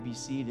Be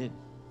seated.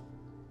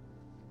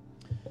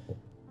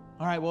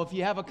 All right, well, if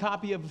you have a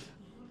copy of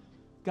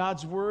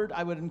God's Word,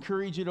 I would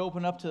encourage you to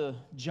open up to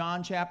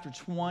John chapter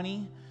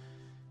 20.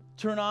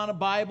 Turn on a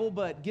Bible,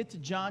 but get to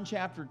John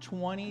chapter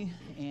 20.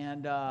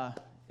 And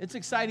it's an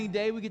exciting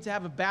day. We get to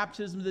have a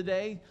baptism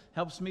today.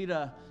 Helps me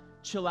to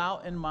chill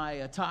out in my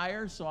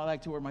attire, so I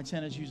like to wear my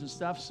tennis shoes and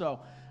stuff. So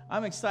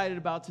I'm excited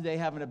about today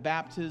having a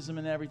baptism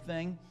and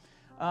everything.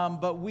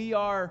 But we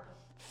are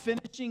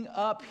finishing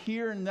up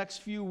here in the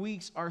next few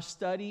weeks our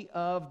study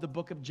of the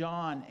book of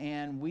John,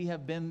 and we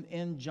have been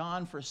in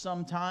John for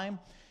some time,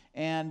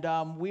 and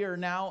we are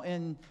now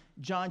in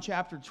John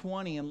chapter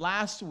 20. And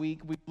last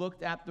week we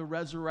looked at the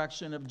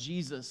resurrection of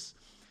Jesus,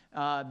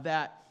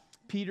 that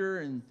Peter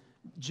and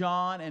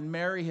John and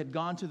Mary had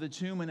gone to the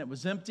tomb and it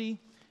was empty,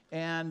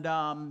 and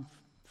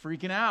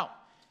freaking out,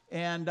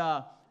 and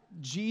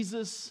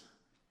Jesus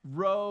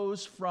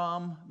rose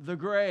from the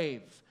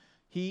grave.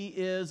 He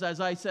is, as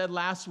I said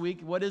last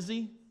week, what is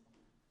he?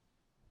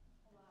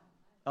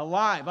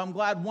 Alive. I'm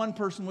glad one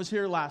person was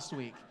here last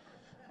week.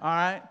 All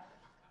right?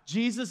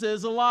 Jesus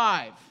is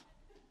alive.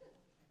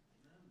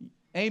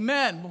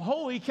 Amen.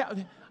 Holy cow.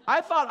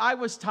 I thought I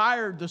was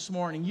tired this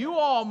morning. You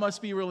all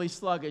must be really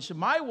sluggish.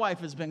 My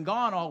wife has been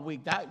gone all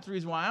week. That's the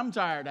reason why I'm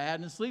tired. I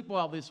hadn't slept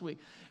well this week.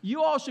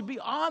 You all should be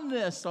on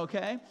this,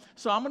 okay?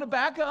 So I'm going to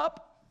back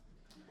up.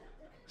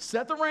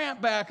 Set the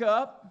ramp back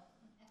up.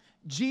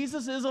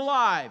 Jesus is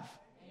alive.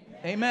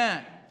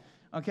 Amen.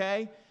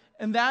 Okay?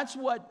 And that's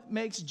what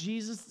makes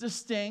Jesus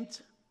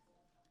distinct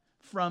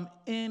from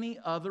any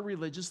other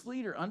religious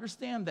leader.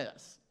 Understand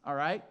this, all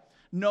right?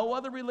 No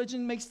other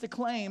religion makes the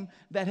claim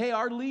that, hey,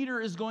 our leader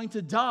is going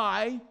to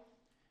die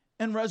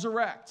and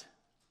resurrect.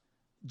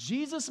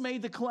 Jesus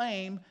made the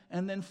claim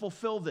and then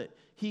fulfilled it.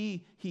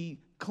 He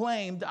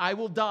claimed, I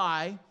will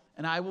die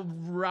and I will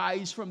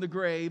rise from the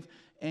grave,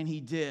 and he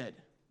did.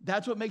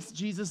 That's what makes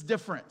Jesus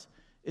different,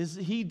 is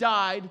he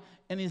died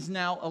and is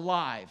now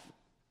alive.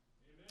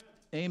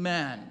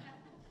 Amen. Amen.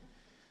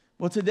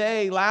 Well,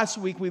 last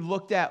week, we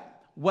looked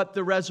at what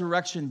the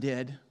resurrection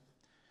did.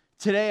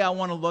 Today, I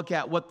want to look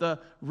at what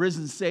the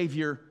risen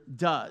Savior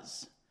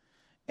does.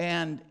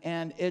 And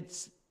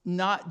it's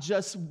not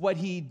just what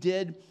he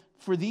did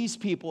for these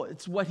people,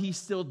 it's what he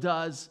still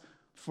does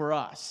for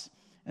us.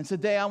 And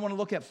today, I want to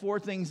look at four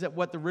things that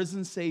what the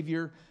risen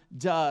Savior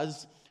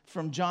does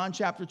from John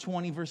chapter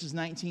 20, verses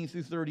 19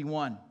 through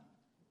 31.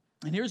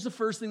 And here's the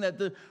first thing that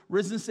the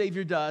risen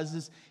Savior does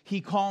is he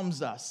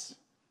calms us.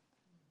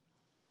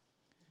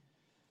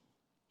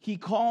 He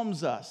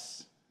calms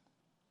us.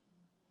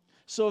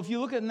 So if you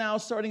look at now,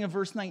 starting in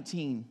verse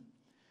 19,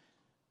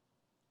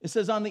 it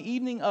says, on the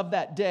evening of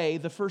that day,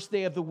 the first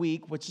day of the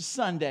week, which is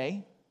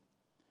Sunday,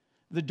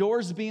 the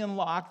doors being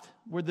locked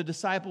where the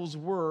disciples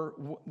were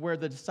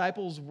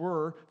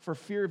for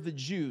fear of the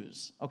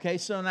Jews. Okay,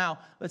 so now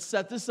let's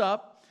set this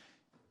up.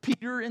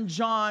 Peter and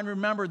John,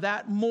 remember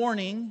that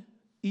morning,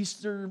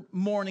 Easter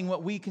morning,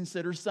 what we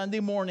consider Sunday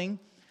morning,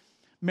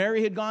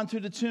 Mary had gone to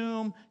the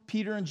tomb.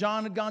 Peter and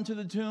John had gone to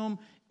the tomb,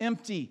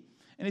 empty.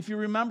 And if you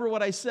remember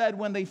what I said,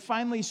 when they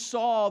finally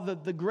saw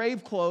the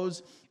grave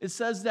clothes, it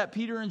says that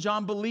Peter and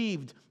John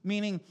believed,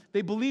 meaning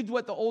they believed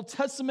what the Old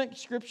Testament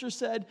scripture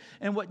said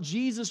and what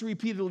Jesus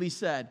repeatedly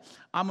said.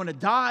 I'm going to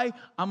die,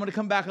 I'm going to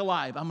come back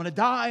alive. I'm going to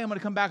die, I'm going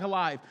to come back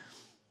alive.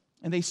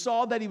 And they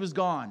saw that he was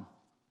gone.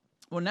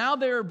 Well, now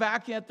they're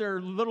back at their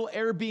little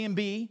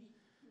Airbnb,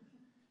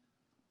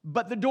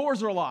 but the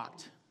doors are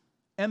locked.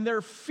 And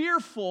they're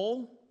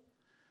fearful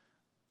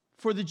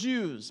for the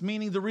Jews,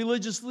 meaning the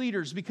religious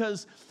leaders,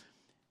 because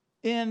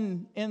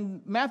in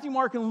Matthew,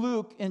 Mark, and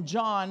Luke, and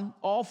John,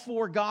 all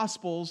four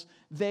Gospels,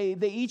 they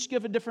each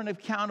give a different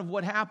account of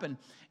what happened.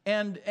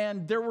 And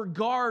there were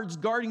guards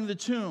guarding the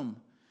tomb.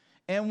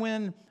 And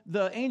when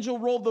the angel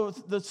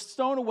rolled the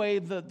stone away,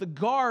 the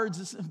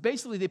guards,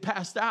 basically they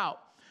passed out.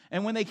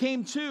 And when they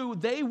came to,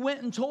 they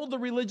went and told the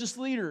religious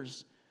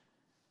leaders,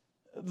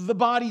 the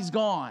body's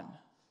gone.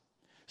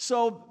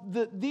 So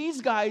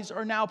these guys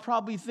are now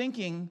probably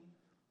thinking,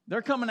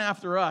 they're coming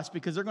after us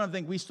because they're going to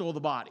think we stole the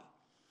body.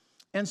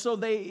 And so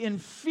they, in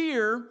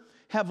fear,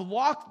 have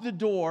locked the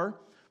door,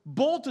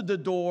 bolted the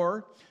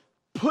door,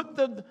 put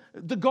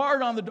the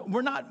guard on the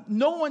door.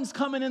 No one's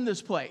coming in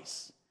this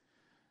place.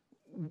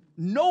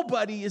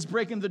 Nobody is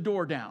breaking the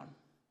door down.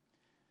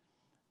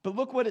 But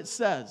look what it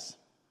says.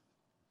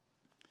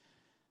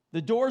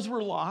 The doors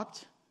were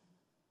locked.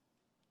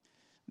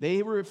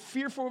 They were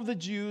fearful of the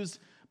Jews,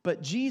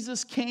 but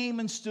Jesus came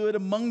and stood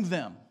among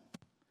them.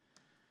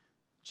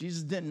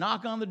 Jesus didn't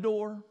knock on the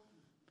door.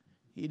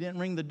 He didn't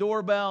ring the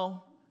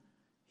doorbell.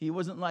 He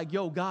wasn't like,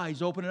 yo,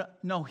 guys, open it up.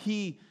 No,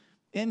 he,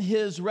 in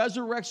his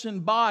resurrection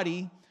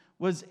body,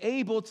 was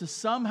able to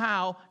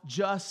somehow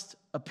just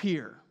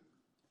appear.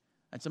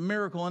 That's a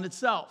miracle in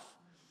itself.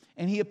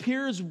 And he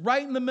appears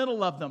right in the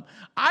middle of them.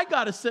 I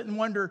got to sit and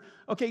wonder,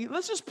 okay,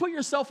 let's just put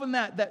yourself in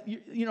that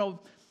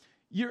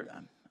you're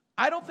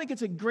I don't think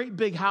it's a great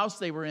big house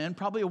they were in,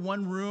 probably a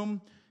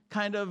one-room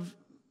kind of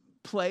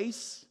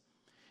place.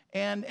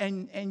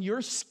 And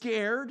you're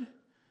scared.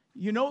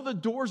 You know the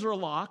doors are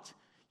locked.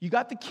 You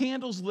got the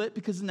candles lit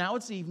because now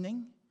it's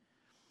evening.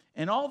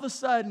 And all of a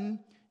sudden,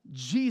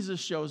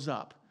 Jesus shows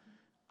up.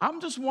 I'm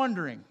just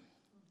wondering,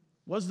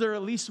 was there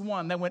at least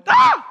one that went,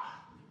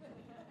 ah!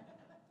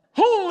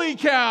 Holy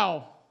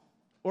cow!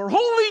 Or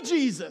holy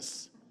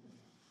Jesus!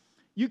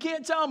 You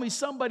can't tell me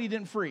somebody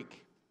didn't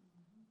freak.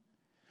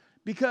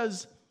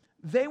 Because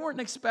they weren't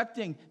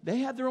expecting, they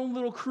had their own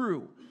little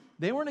crew.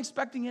 They weren't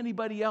expecting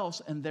anybody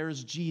else, and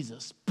there's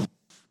Jesus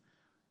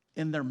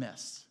in their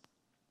midst.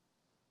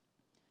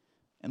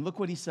 And look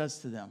what he says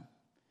to them.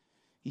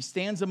 He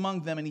stands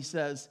among them and he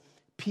says,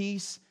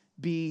 peace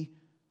be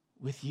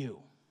with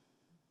you.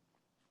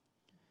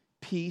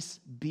 Peace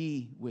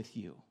be with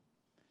you.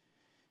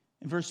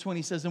 In verse 20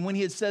 he says, and when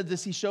he had said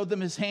this, he showed them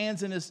his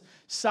hands and his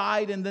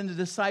side, and then the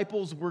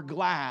disciples were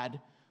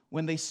glad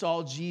when they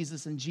saw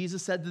Jesus. And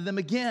Jesus said to them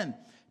again,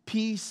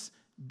 peace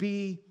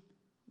be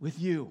with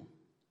you.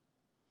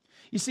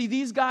 You see,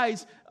 these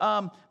guys,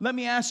 let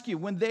me ask you,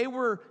 when they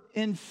were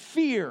in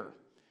fear,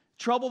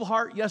 troubled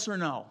heart, yes or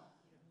no?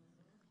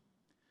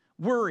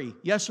 Worry,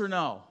 yes or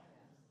no?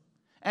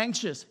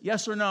 Anxious,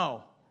 yes or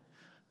no?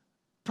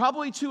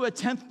 Probably to a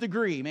 10th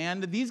degree,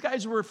 man. These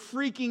guys were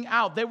freaking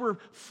out. They were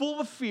full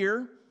of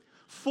fear,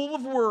 full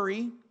of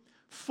worry,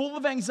 full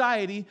of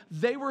anxiety.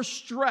 They were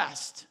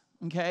stressed,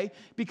 okay?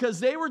 Because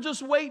they were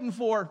just waiting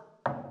for,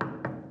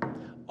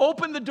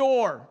 open the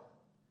door.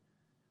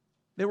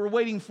 They were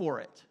waiting for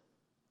it.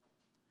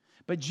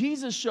 But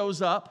Jesus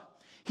shows up.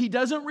 He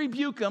doesn't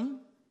rebuke them,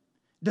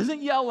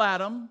 doesn't yell at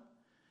them,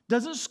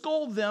 doesn't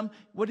scold them.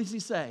 What does he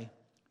say?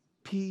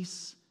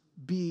 Peace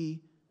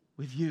be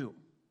with you.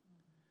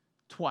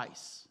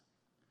 Twice.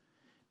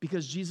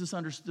 Because Jesus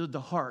understood the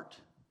heart.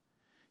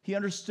 He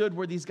understood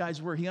where these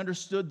guys were. He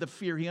understood the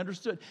fear. He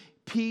understood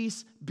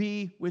peace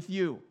be with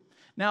you.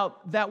 Now,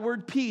 that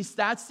word peace,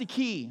 that's the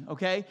key,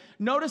 okay?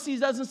 Notice he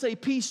doesn't say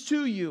peace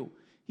to you.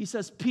 He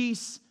says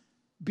peace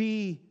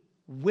be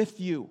with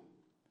you.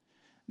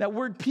 That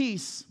word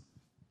peace.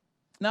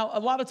 Now, a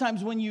lot of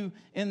times when you,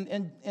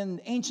 in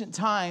ancient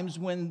times,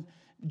 when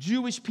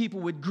Jewish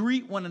people would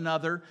greet one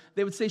another,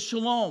 they would say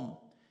shalom.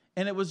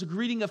 And it was a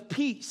greeting of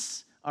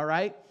peace, all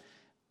right?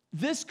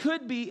 This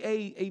could be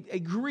a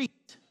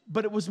greet,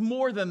 but it was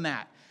more than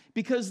that.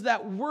 Because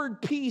that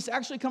word peace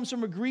actually comes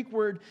from a Greek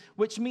word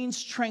which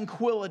means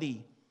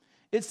tranquility.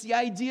 It's the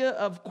idea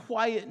of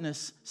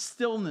quietness,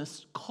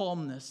 stillness,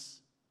 calmness.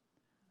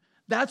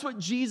 That's what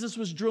Jesus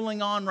was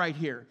drilling on right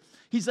here.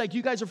 He's like,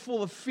 you guys are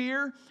full of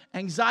fear,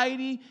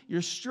 anxiety,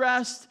 you're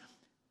stressed,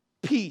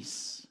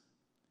 peace.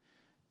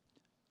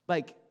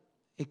 Like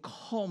a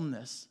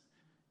calmness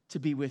to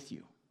be with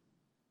you.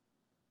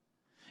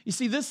 You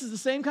see, this is the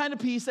same kind of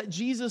peace that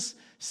Jesus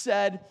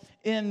said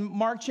in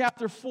Mark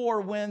chapter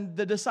 4 when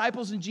the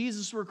disciples and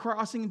Jesus were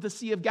crossing the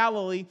Sea of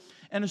Galilee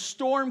and a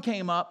storm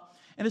came up.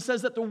 And it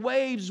says that the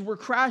waves were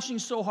crashing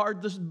so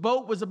hard, this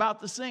boat was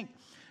about to sink.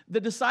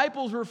 The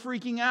disciples were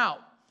freaking out.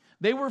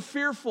 They were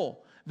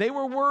fearful. They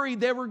were worried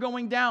they were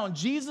going down.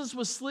 Jesus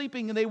was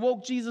sleeping and they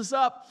woke Jesus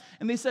up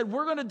and they said,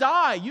 we're going to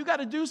die. You got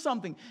to do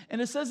something. And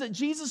it says that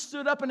Jesus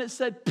stood up and it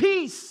said,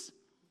 peace,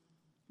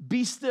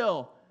 be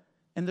still.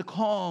 And the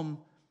calm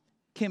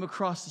came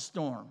across the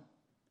storm.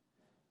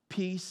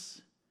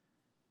 Peace,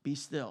 be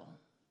still.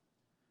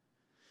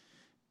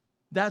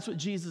 That's what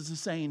Jesus is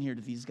saying here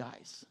to these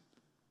guys.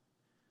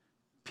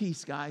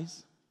 Peace,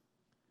 guys.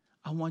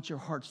 I want your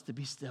hearts to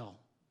be still.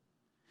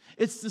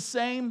 It's the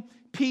same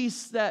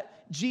peace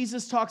that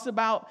Jesus talks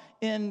about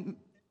in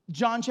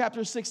John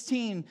chapter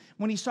 16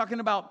 when he's talking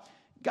about,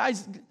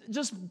 guys,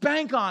 just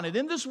bank on it.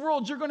 In this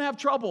world, you're going to have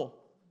trouble.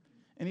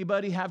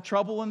 Anybody have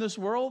trouble in this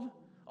world?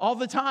 All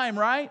the time,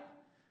 right?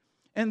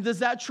 And does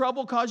that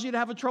trouble cause you to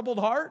have a troubled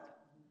heart?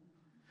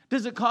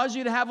 Does it cause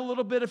you to have a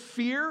little bit of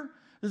fear?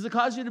 Does it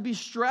cause you to be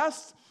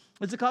stressed?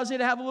 Does it cause you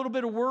to have a little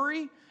bit of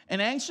worry and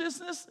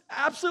anxiousness?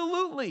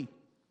 Absolutely.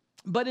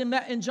 But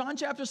in John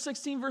chapter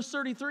 16, verse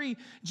 33,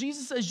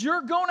 Jesus says,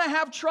 you're going to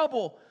have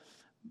trouble,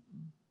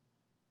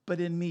 but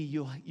in me,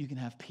 you can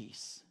have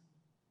peace.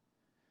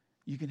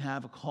 You can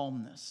have a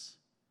calmness.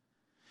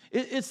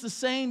 It's the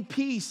same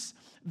peace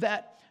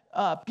that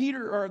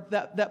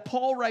that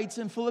Paul writes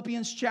in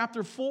Philippians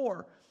chapter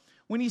 4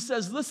 when he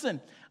says,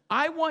 listen,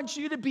 I want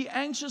you to be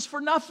anxious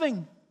for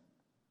nothing,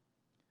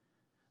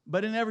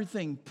 but in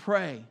everything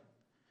pray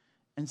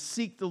and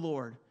seek the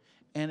Lord,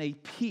 and a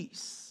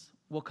peace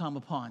will come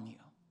upon you.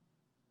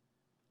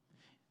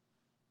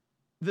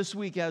 This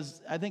week,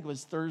 as I think it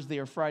was Thursday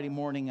or Friday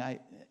morning,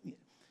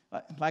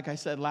 like I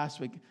said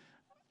last week,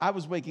 I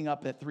was waking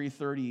up at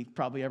 3:30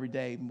 probably every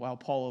day while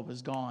Paula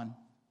was gone.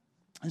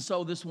 And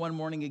so this one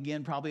morning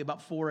again, probably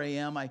about 4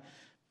 a.m., I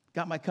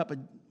got my cup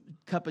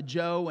of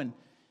joe and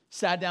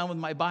sat down with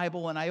my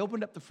Bible, and I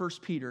opened up to 1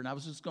 Peter, and I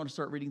was just going to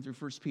start reading through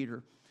 1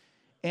 Peter.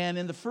 And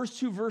in the first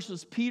two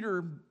verses,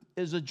 Peter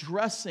is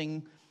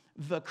addressing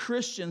the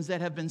Christians that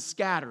have been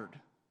scattered,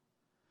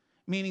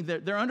 meaning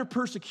that they're under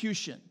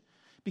persecution.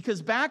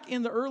 Because back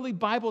in the early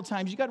Bible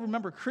times, you got to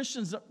remember,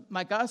 Christians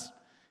like us,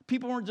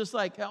 people weren't just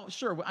like, oh,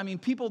 sure. I mean,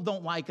 people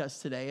don't like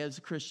us today as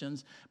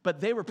Christians, but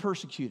they were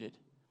persecuted.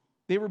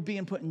 They were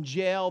being put in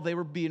jail. They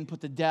were being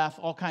put to death,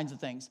 all kinds of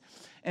things.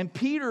 And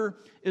Peter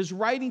is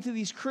writing to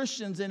these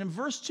Christians, and in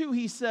verse 2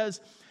 he says,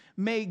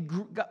 may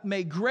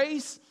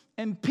grace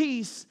and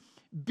peace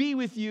be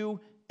with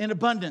you in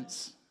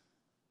abundance.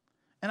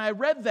 And I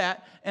read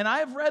that, and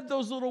I've read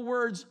those little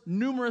words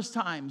numerous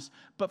times,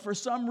 but for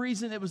some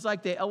reason it was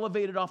like they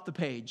elevated off the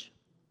page.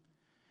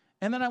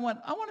 And then I went,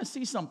 I want to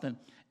see something.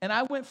 And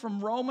I went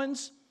from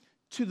Romans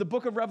to the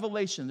book of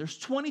Revelation. There's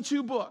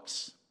 22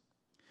 books.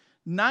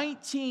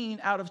 19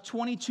 out of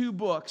 22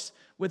 books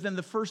within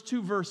the first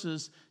 2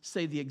 verses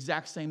say the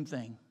exact same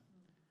thing.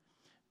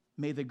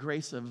 May the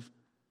grace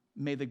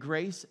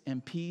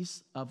and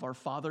peace of our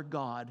Father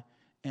God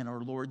and our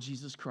Lord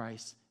Jesus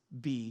Christ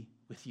be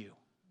with you.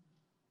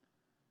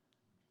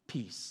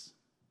 Peace.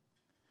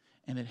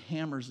 And it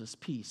hammers us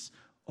peace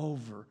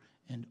over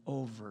and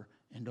over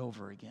and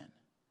over again.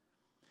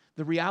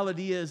 The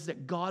reality is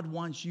that God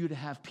wants you to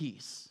have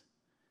peace.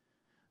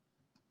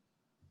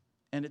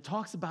 And it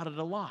talks about it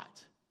a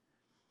lot.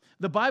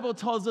 The Bible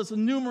tells us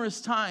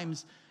numerous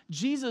times,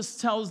 Jesus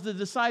tells the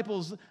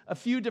disciples a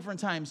few different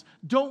times,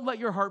 don't let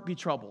your heart be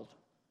troubled.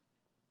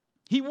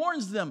 He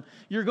warns them,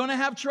 you're going to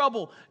have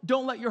trouble.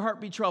 Don't let your heart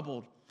be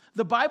troubled.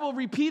 The Bible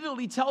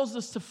repeatedly tells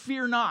us to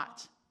fear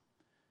not.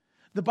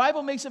 The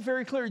Bible makes it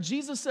very clear.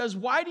 Jesus says,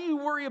 why do you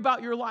worry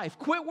about your life?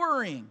 Quit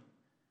worrying.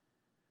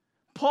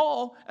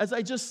 Paul, as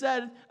I just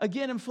said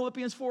again in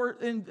Philippians 4,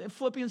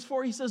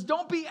 he says,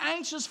 don't be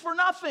anxious for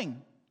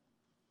nothing.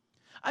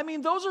 I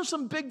mean, those are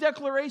some big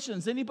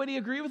declarations. Anybody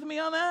agree with me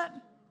on that?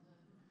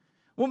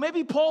 Well,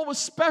 maybe Paul was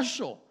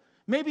special.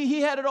 Maybe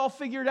he had it all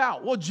figured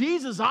out. Well,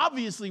 Jesus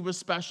obviously was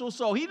special,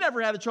 so he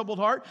never had a troubled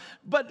heart.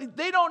 But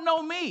they don't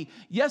know me.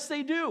 Yes,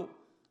 they do.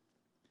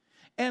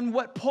 And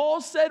what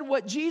Paul said,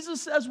 what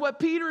Jesus says, what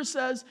Peter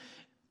says,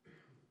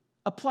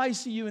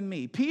 applies to you and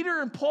me.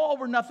 Peter and Paul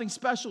were nothing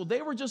special.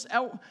 They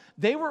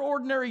were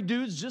ordinary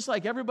dudes just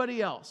like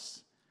everybody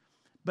else.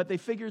 But they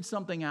figured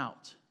something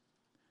out.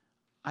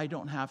 I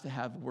don't have to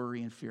have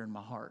worry and fear in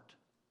my heart.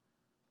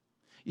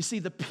 You see,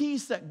 the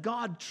peace that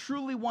God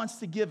truly wants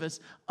to give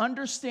us,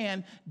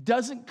 understand,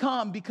 doesn't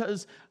come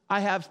because I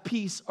have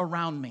peace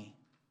around me.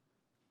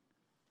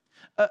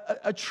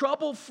 A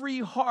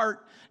trouble-free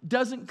heart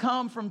doesn't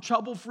come from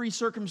trouble-free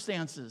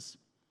circumstances.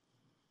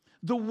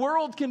 The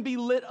world can be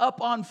lit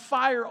up on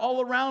fire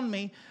all around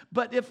me,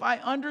 but if I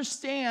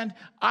understand,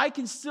 I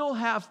can still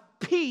have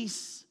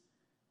peace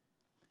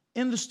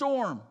in the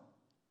storm.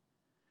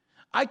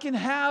 I can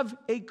have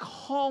a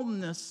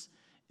calmness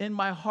in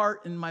my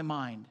heart and my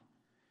mind.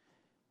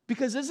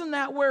 Because isn't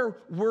that where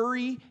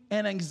worry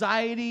and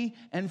anxiety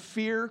and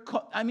fear,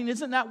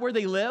 isn't that where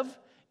they live?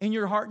 In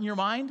your heart and your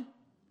mind?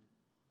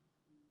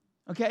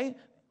 Okay?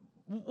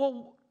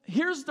 Well,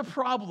 here's the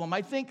problem.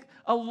 I think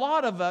a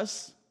lot of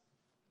us,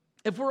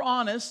 if we're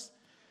honest,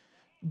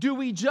 do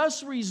we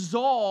just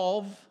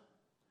resolve,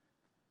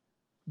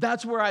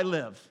 that's where I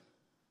live?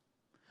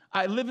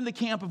 I live in the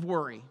camp of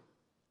worry.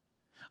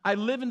 I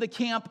live in the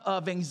camp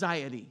of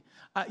anxiety.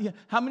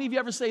 How many of you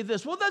ever say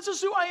this? Well, that's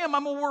just who I am.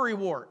 I'm a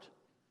worrywart.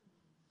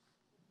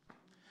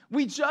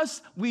 We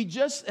just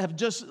have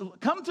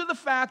come to the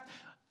fact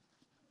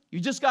you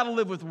just got to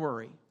live with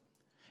worry.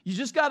 You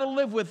just got to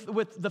live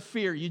with the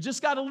fear. You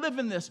just got to live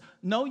in this.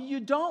 No, you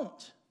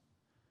don't.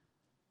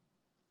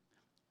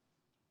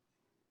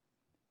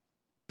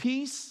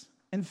 Peace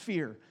and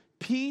fear.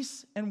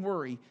 Peace and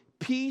worry.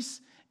 Peace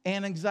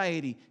and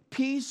anxiety.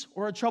 Peace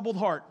or a troubled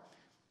heart.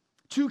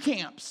 2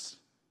 camps.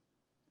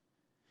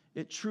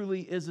 It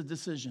truly is a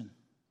decision.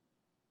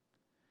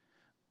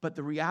 But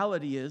the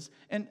reality is,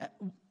 and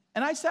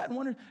I sat and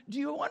wondered, do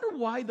you wonder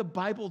why the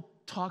Bible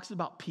talks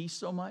about peace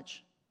so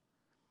much?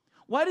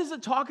 Why does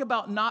it talk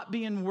about not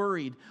being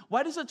worried?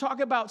 Why does it talk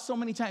about so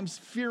many times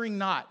fearing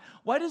not?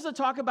 Why does it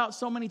talk about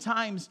so many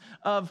times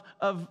of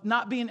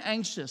not being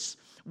anxious?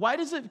 Why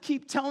does it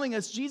keep telling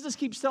us, Jesus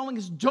keeps telling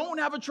us, don't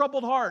have a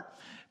troubled heart.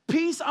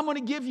 Peace I'm going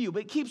to give you.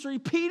 But it keeps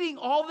repeating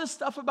all this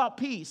stuff about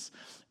peace.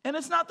 And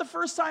it's not the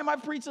first time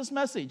I've preached this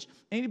message.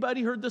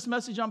 Anybody heard this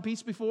message on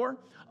peace before?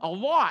 A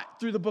lot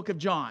through the book of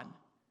John.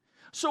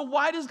 So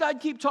why does God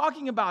keep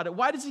talking about it?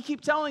 Why does he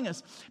keep telling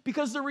us?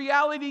 Because the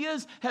reality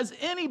is, has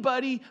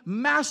anybody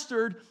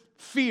mastered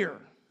fear?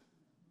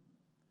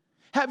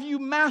 Have you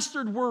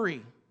mastered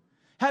worry?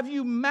 Have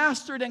you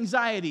mastered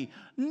anxiety?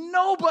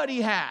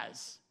 Nobody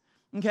has.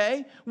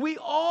 Okay? We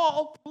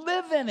all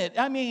live in it.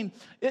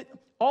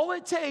 All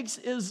it takes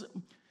is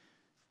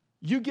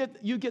you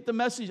get the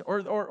message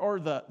or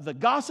the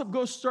gossip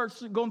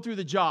starts going through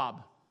the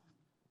job.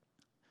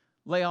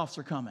 Layoffs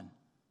are coming.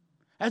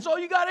 That's all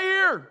you got to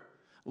hear.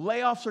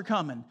 Layoffs are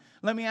coming.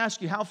 Let me ask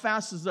you, how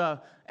fast does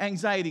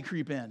anxiety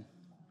creep in?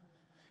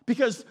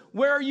 Because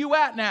where are you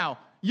at now?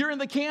 You're in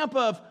the camp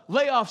of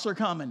layoffs are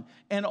coming.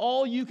 And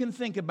all you can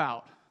think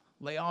about,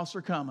 layoffs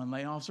are coming,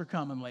 layoffs are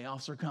coming,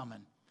 layoffs are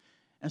coming.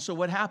 And so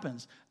what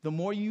happens? The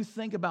more you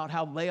think about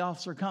how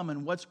layoffs are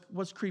coming,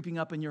 what's creeping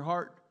up in your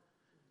heart?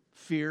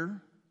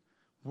 Fear,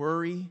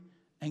 worry,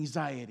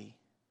 anxiety.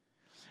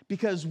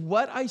 Because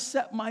what I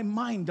set my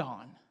mind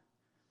on,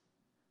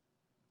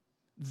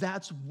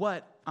 that's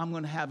what I'm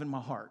going to have in my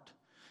heart.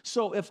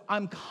 So if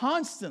I'm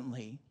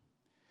constantly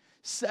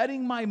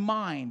setting my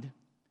mind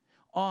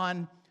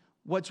on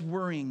what's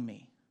worrying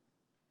me,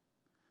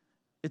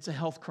 it's a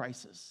health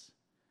crisis.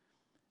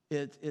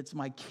 It's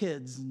my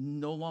kids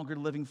no longer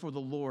living for the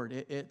Lord.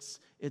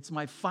 It's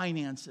my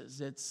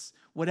finances. It's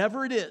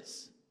whatever it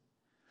is.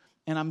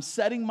 And I'm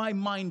setting my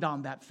mind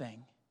on that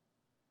thing.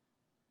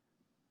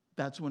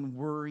 That's when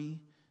worry,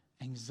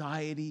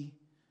 anxiety,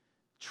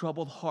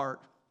 troubled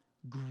heart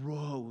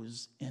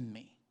grows in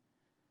me.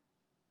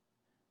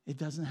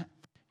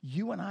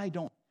 You and I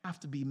don't have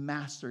to be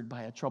mastered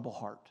by a troubled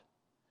heart.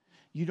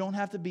 You don't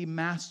have to be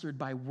mastered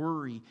by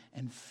worry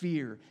and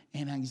fear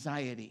and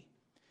anxiety.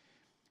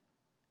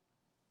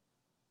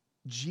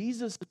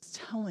 Jesus is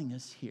telling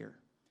us here,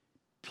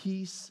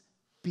 peace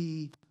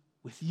be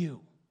with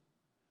you.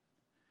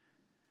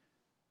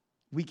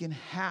 We can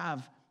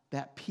have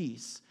that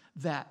peace,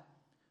 that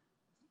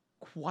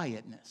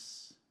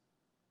quietness.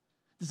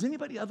 Does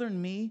anybody other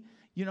than me,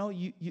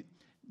 do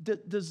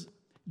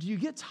you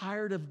get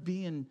tired of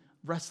being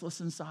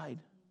restless inside?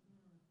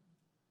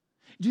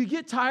 Do you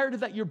get tired of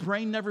that your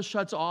brain never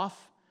shuts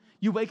off?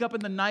 You wake up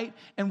in the night,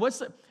 and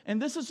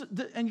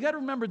you got to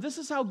remember, this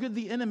is how good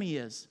the enemy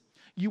is.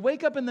 You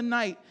wake up in the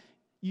night,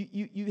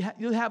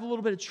 you'll have a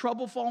little bit of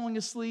trouble falling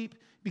asleep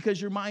because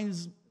your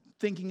mind's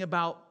thinking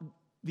about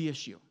the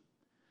issue.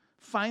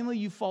 Finally,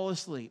 you fall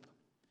asleep.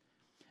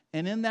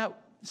 And in that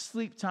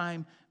sleep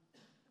time,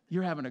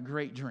 you're having a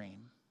great dream.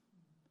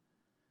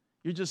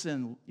 You're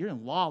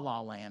in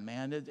la land,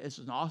 man. It's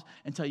just awesome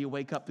until you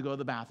wake up to go to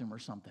the bathroom or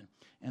something.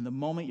 And the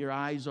moment your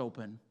eyes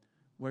open,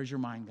 where's your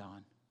mind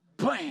gone?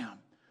 Bam!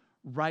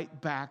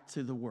 Right back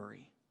to the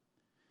worry.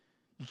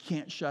 You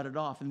can't shut it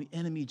off. And the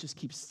enemy just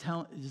keeps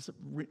telling.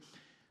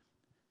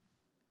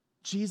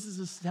 Jesus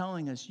is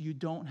telling us you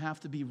don't have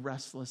to be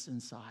restless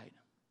inside.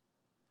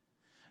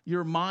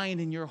 Your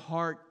mind and your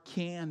heart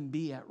can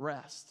be at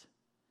rest.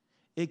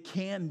 It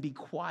can be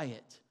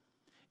quiet.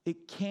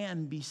 It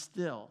can be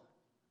still.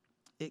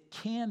 It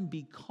can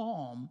be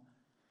calm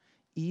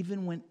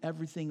even when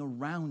everything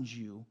around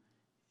you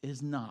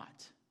is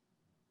not.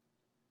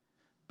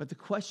 But the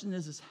question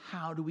is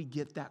how do we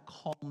get that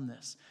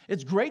calmness?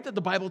 It's great that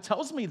the Bible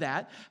tells me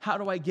that. How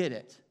do I get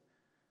it?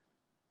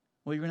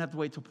 Well, you're going to have to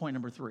wait till point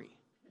number 3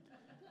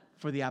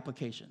 for the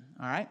application,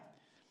 all right?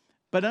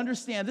 But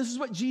understand, this is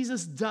what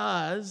Jesus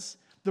does.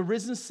 The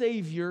risen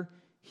Savior,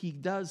 he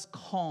does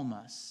calm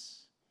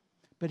us.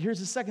 But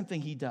here's the second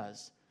thing he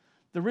does.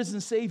 The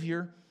risen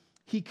Savior,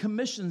 he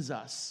commissions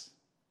us.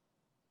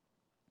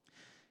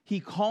 He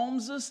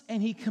calms us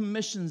and he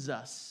commissions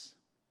us.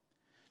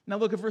 Now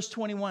look at verse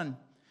 21.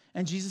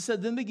 And Jesus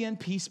said, then again,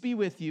 peace be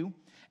with you.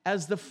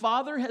 As the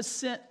Father has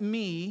sent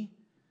me,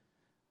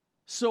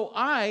 so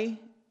I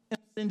am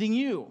sending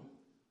you.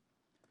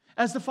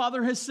 As the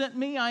Father has sent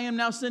me, I am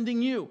now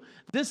sending you.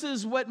 This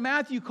is what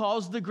Matthew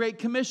calls the Great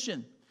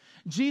Commission.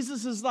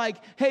 Jesus is like,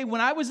 hey, when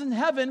I was in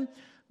heaven,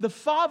 the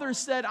Father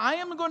said, I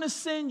am going to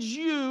send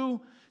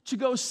you to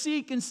go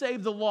seek and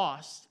save the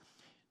lost.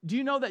 Do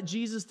you know that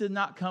Jesus did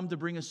not come to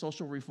bring a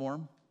social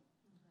reform?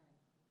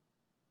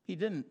 He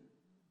didn't.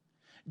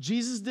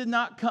 Jesus did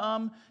not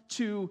come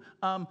to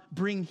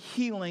bring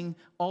healing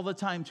all the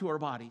time to our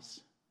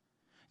bodies.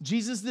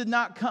 Jesus did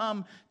not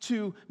come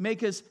to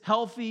make us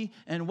healthy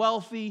and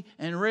wealthy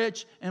and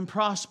rich and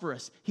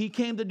prosperous. He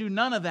came to do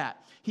none of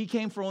that. He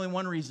came for only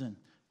one reason,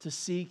 to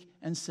seek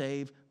and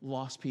save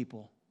lost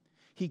people.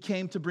 He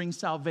came to bring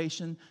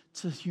salvation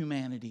to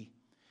humanity.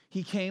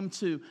 He came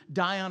to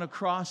die on a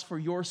cross for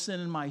your sin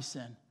and my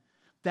sin.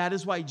 That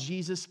is why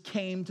Jesus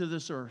came to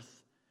this earth.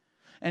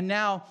 And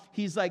now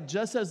he's like,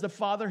 just as the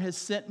Father has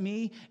sent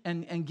me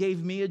and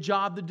gave me a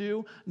job to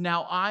do,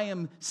 now I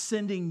am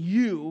sending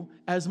you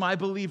as my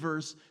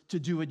believers to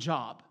do a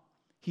job.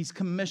 He's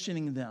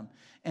commissioning them.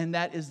 And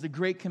that is the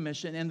Great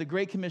Commission. And the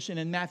Great Commission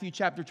in Matthew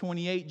chapter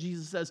 28,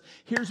 Jesus says,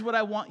 here's what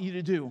I want you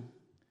to do.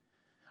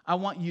 I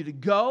want you to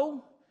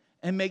go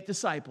and make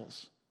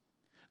disciples.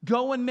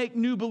 Go and make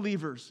new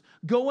believers.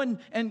 Go and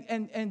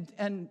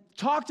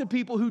talk to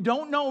people who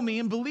don't know me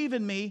and believe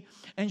in me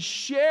and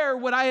share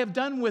what I have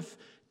done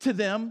to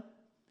them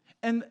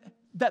and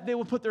that they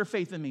will put their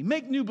faith in me.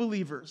 Make new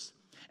believers.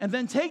 And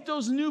then take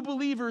those new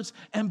believers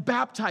and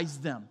baptize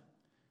them.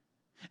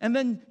 And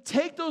then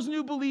take those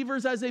new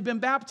believers as they've been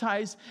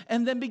baptized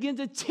and then begin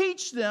to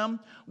teach them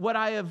what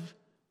I have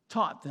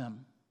taught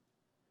them.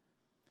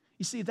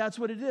 You see, that's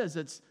what it is.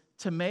 It's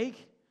to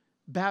make,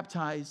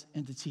 baptize,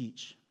 and to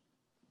teach.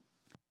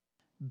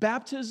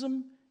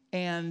 Baptism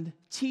and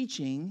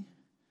teaching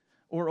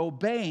or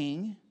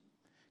obeying,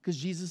 because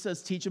Jesus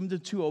says teach them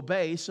to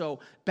obey, so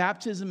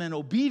baptism and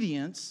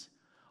obedience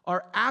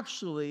are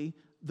actually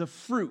the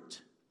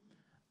fruit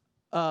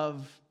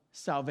of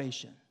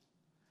salvation.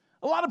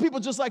 A lot of people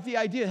just like the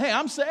idea, hey,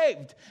 I'm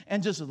saved,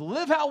 and just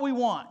live how we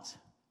want.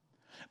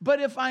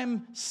 But if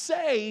I'm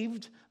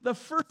saved, the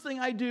first thing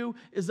I do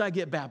is I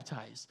get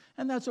baptized.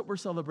 And that's what we're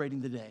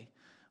celebrating today.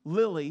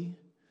 Lily,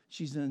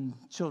 she's in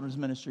children's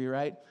ministry,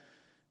 right?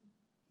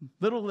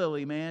 Little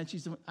Lily, man,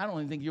 I don't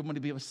even think you're going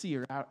to be able to see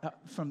her out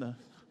from the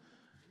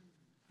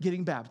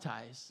getting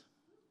baptized.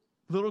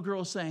 Little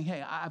girl saying,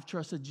 hey, I've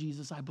trusted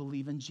Jesus. I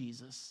believe in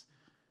Jesus.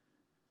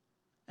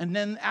 And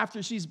then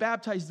after she's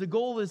baptized, the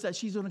goal is that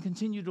she's going to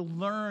continue to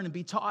learn and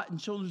be taught in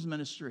children's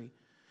ministry.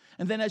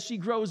 And then as she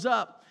grows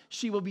up,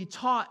 she will be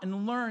taught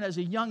and learn as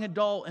a young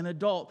adult,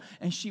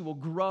 and she will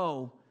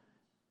grow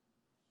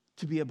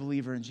to be a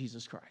believer in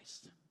Jesus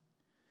Christ.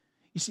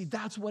 You see,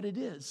 that's what it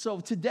is. So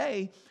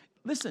today,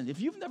 listen, if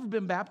you've never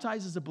been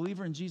baptized as a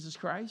believer in Jesus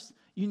Christ,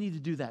 you need to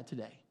do that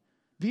today.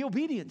 Be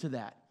obedient to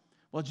that.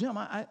 Well, Jim,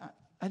 I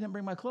didn't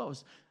bring my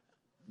clothes.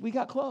 We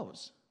got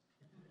clothes.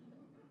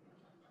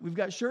 We've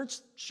got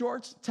shirts,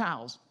 shorts,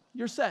 towels.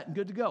 You're set and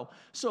good to go.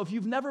 So if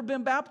you've never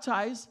been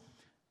baptized,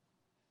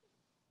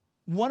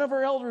 one of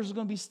our elders is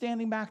going to be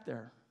standing back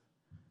there.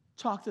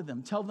 Talk to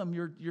them. Tell them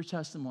your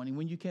testimony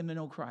when you came to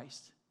know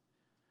Christ.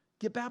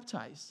 Get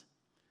baptized.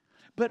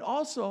 But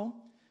also,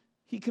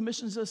 he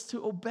commissions us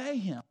to obey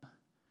him.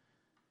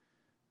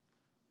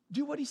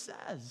 Do what he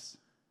says.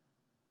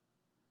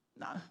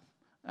 Now,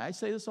 I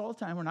say this all the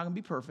time. We're not going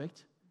to be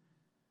perfect.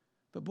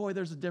 But boy,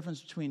 there's a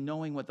difference between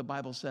knowing what the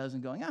Bible says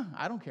and going,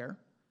 I don't care.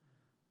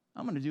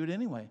 I'm going to do it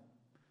anyway.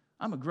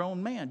 I'm a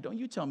grown man. Don't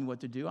you tell me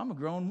what to do. I'm a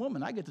grown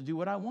woman. I get to do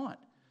what I want.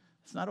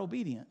 It's not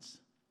obedience.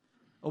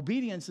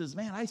 Obedience is,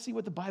 man, I see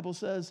what the Bible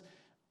says.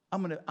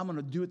 I'm going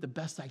to do it the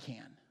best I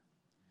can.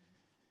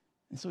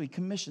 And so he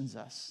commissions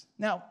us.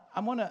 Now,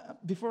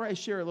 before I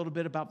share a little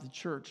bit about the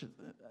church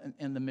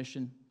and the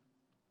mission,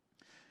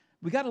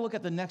 we got to look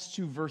at the next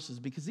two verses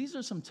because these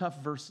are some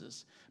tough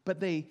verses,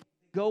 but they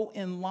go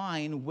in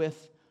line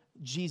with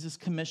Jesus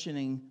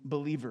commissioning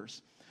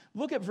believers.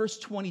 Look at verse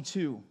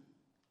 22.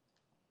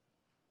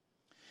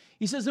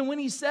 He says, and when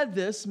he said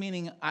this,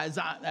 meaning as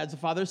the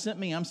Father sent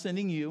me, I'm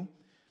sending you.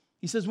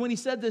 He says, when he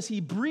said this,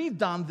 he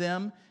breathed on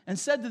them and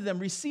said to them,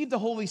 receive the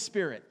Holy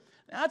Spirit.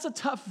 Now, that's a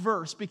tough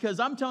verse because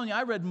I'm telling you,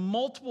 I read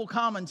multiple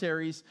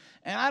commentaries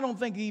and I don't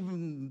think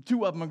even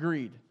two of them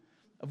agreed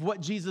of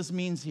what Jesus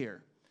means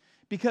here.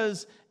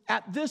 Because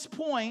at this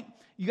point,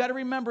 you got to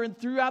remember,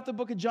 throughout the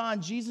book of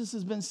John, Jesus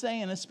has been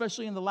saying,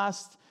 especially in the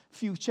last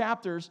few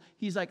chapters,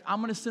 he's like,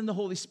 I'm going to send the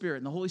Holy Spirit.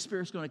 And the Holy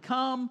Spirit's going to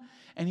come,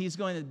 and he's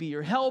going to be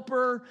your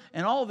helper,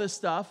 and all this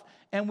stuff.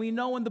 And we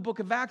know in the book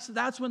of Acts,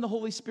 that's when the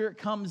Holy Spirit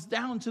comes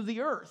down to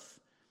the earth.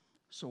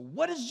 So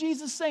what is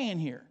Jesus saying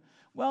here?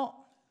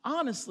 Well,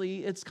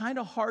 honestly, it's kind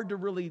of hard to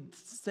really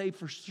say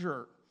for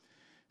sure.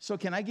 So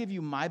can I give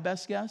you my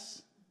best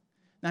guess?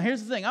 Now,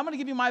 here's the thing. I'm going to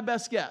give you my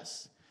best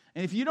guess.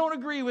 And if you don't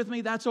agree with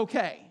me, that's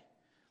okay.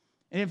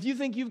 And if you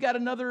think you've got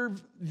another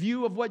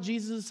view of what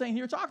Jesus is saying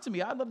here, talk to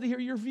me. I'd love to hear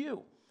your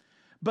view.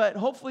 But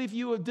hopefully if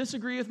you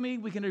disagree with me,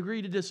 we can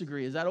agree to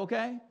disagree. Is that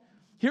okay?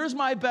 Here's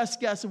my best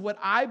guess of what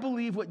I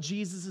believe what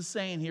Jesus is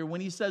saying here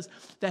when he says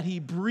that he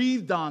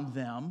breathed on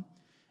them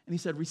and he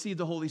said, receive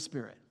the Holy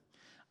Spirit.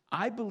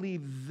 I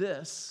believe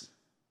this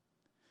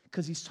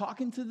because he's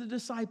talking to the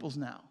disciples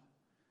now.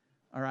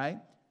 All right?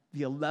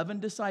 The 11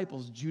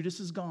 disciples, Judas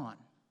is gone.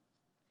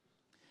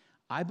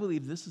 I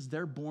believe this is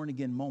their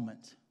born-again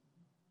moment.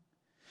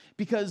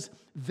 Because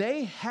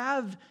they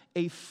have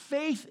a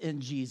faith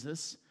in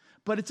Jesus,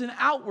 but it's an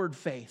outward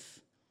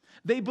faith.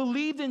 They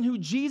believed in who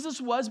Jesus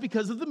was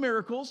because of the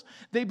miracles.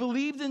 They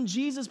believed in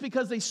Jesus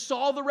because they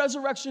saw the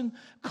resurrection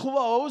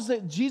close,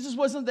 that Jesus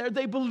wasn't there.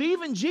 They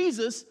believe in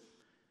Jesus,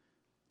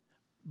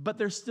 but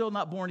they're still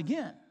not born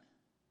again.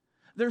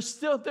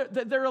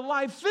 They're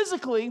alive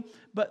physically,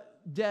 but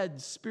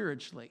dead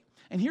spiritually.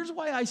 And here's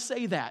why I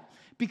say that.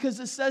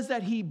 Because it says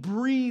that he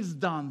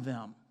breathed on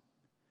them.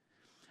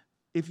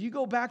 If you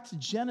go back to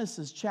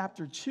Genesis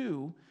chapter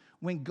 2,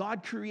 when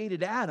God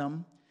created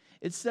Adam,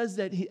 it says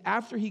that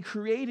after he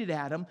created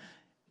Adam,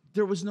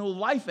 there was no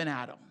life in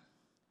Adam.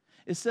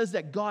 It says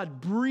that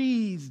God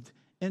breathed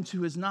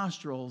into his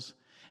nostrils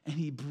and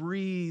he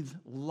breathed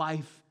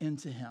life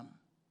into him.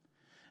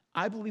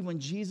 I believe when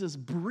Jesus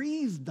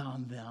breathed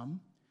on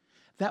them,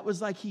 that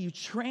was like he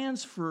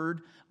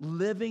transferred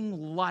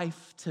living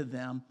life to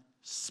them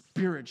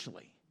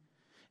spiritually.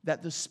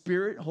 That the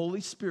Spirit,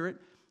 Holy Spirit,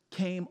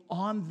 came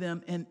on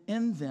them and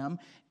in them,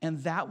 and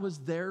that was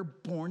their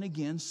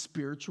born-again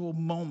spiritual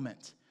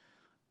moment.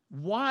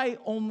 Why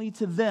only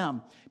to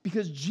them?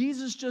 Because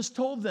Jesus just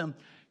told them,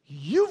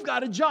 you've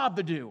got a job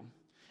to do.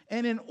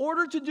 And in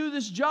order to do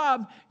this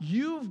job,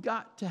 you've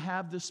got to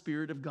have the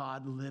Spirit of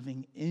God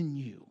living in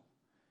you.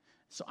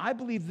 So I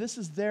believe this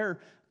is their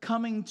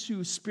coming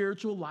to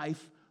spiritual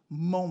life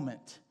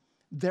moment,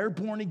 their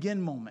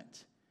born-again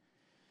moment.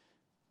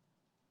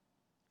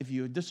 If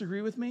you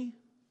disagree with me,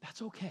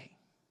 that's okay.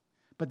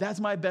 But that's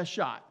my best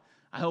shot.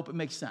 I hope it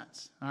makes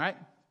sense. All right?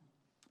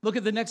 Look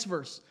at the next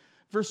verse.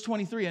 Verse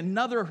 23,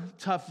 another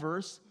tough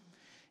verse.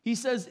 He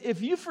says,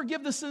 if you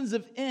forgive the sins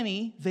of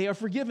any, they are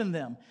forgiven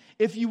them.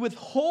 If you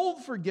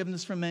withhold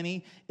forgiveness from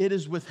any, it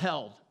is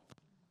withheld.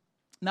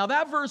 Now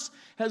that verse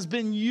has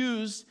been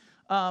used,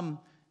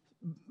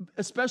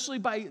 especially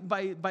by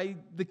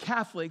the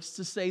Catholics,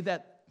 to say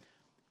that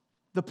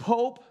the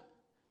Pope,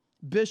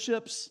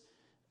 bishops,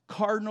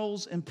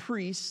 cardinals, and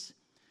priests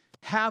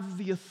have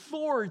the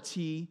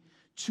authority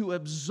to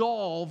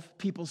absolve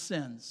people's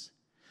sins.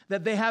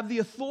 That they have the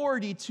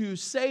authority to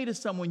say to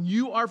someone,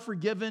 you are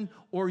forgiven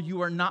or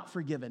you are not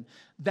forgiven.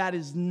 That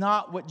is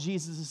not what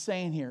Jesus is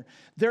saying here.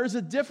 There's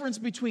a difference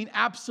between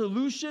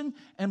absolution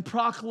and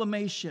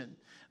proclamation.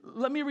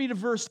 Let me read a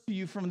verse to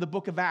you from the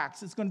book of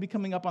Acts. It's going to be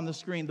coming up on the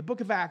screen. The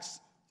book of Acts,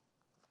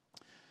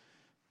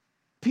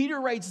 Peter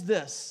writes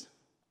this.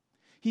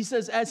 He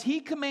says, as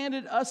he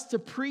commanded us to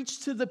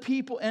preach to the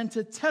people and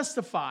to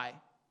testify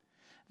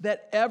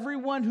that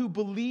everyone who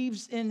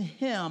believes in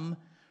him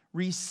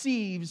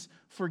receives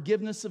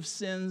forgiveness of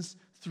sins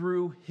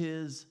through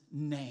his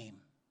name.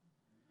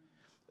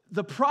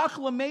 The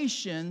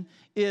proclamation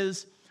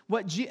is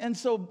and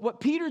so what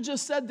Peter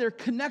just said there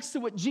connects to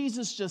what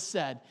Jesus just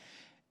said.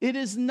 It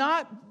is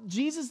not,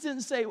 Jesus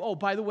didn't say, oh,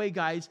 by the way,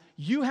 guys,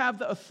 you have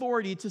the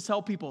authority to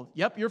tell people,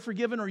 yep, you're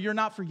forgiven or you're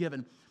not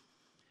forgiven.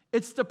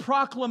 It's the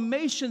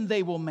proclamation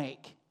they will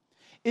make.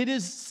 It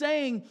is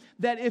saying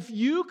that if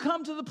you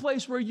come to the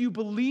place where you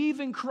believe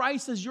in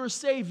Christ as your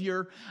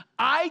Savior,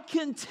 I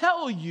can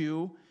tell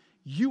you,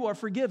 you are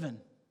forgiven.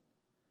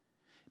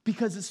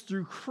 Because it's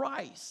through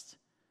Christ.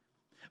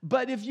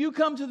 But if you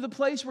come to the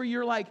place where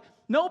you're like,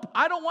 nope,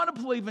 I don't want to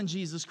believe in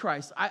Jesus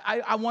Christ.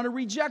 I want to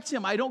reject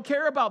him. I don't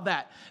care about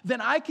that.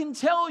 Then I can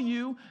tell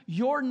you,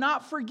 you're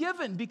not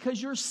forgiven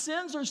because your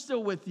sins are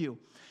still with you.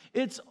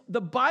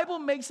 The Bible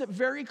makes it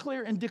very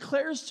clear and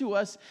declares to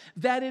us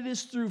that it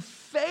is through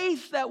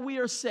faith that we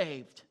are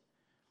saved.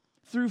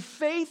 Through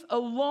faith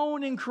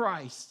alone in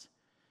Christ.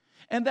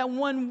 And that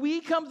when we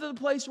come to the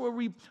place where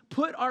we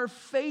put our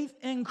faith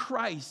in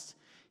Christ,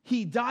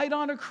 he died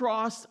on a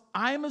cross,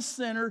 I'm a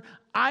sinner,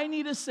 I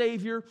need a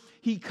Savior,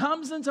 he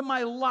comes into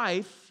my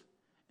life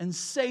and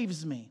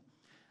saves me.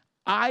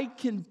 I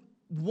can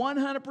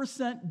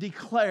 100%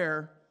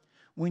 declare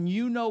when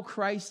you know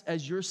Christ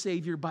as your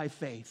Savior by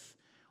faith,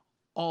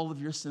 all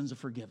of your sins are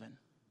forgiven.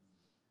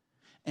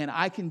 And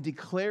I can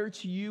declare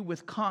to you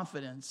with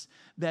confidence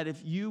that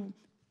if you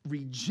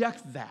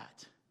reject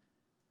that,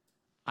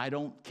 I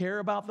don't care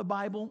about the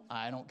Bible,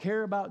 I don't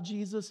care about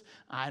Jesus,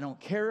 I don't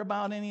care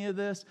about any of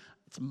this,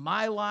 it's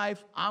my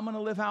life, I'm going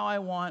to live how I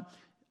want,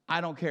 I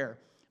don't care.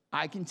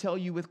 I can tell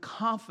you with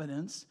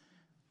confidence,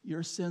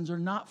 your sins are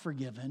not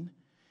forgiven,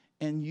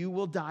 and you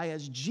will die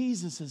as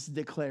Jesus has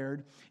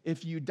declared.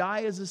 If you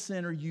die as a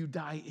sinner, you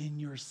die in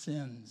your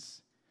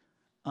sins.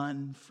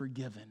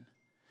 Unforgiven.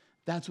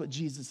 That's what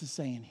Jesus is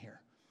saying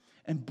here.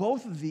 And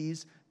both of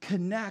these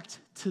connect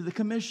to the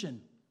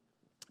commission.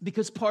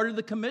 Because part of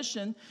the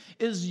commission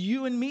is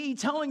you and me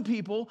telling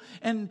people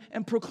and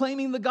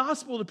proclaiming the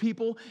gospel to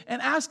people and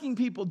asking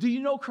people, do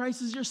you know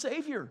Christ is your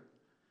Savior?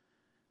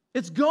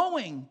 It's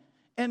going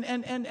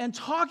and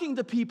talking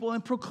to people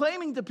and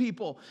proclaiming to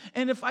people.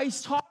 And if I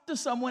talk to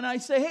someone and I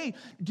say, hey,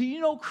 do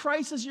you know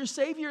Christ is your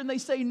Savior? And they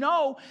say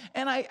no.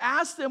 And I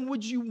ask them,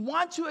 would you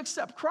want to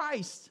accept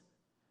Christ?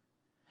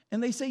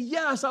 And they say,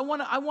 yes, I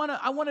want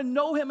to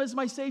know him as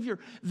my Savior.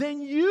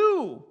 Then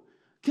you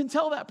can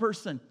tell that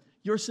person,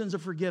 your sins are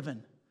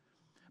forgiven.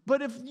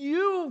 But if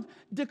you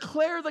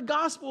declare the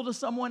gospel to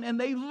someone and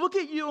they look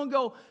at you and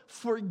go,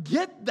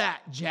 forget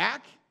that,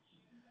 Jack.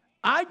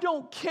 I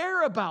don't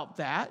care about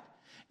that.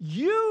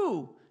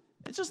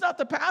 It's just not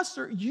the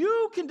pastor.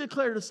 You can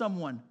declare to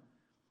someone,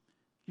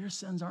 your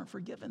sins aren't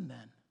forgiven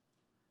then.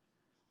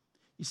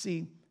 You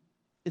see,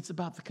 it's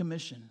about the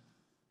commission.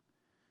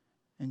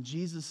 And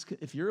Jesus,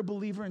 if you're a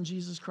believer in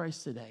Jesus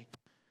Christ today,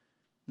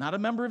 not a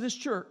member of this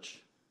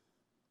church,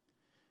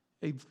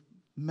 a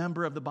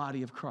member of the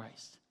body of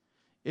Christ.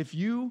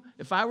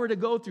 If I were to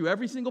go through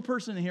every single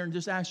person in here and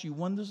just ask you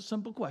one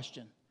simple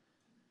question,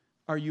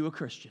 are you a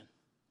Christian?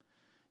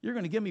 You're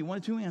going to give me one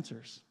of two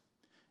answers,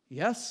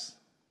 yes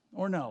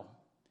or no.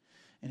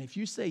 And if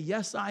you say,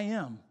 yes, I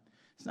am,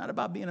 it's not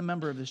about being a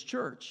member of this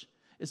church.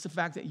 It's the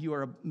fact that you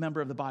are a member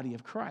of the body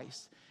of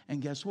Christ.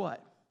 And guess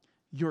what?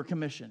 You're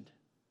commissioned.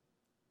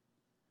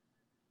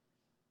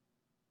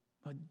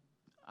 But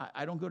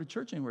I don't go to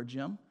church anywhere,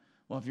 Jim.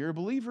 Well, if you're a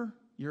believer,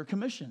 you're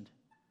commissioned.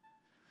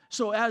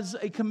 So as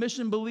a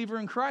commissioned believer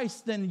in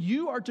Christ, then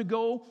you are to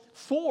go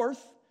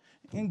forth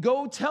and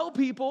go tell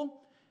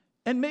people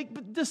and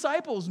make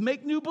disciples,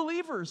 make new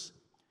believers,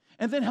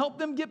 and then help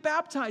them get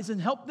baptized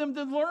and help them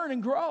to learn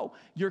and grow.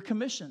 You're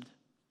commissioned.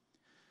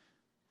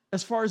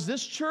 As far as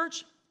this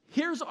church,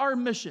 here's our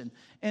mission.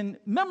 And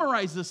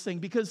memorize this thing,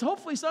 because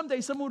hopefully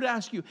someday someone would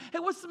ask you, hey,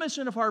 what's the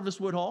mission of Harvest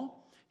Woodhall?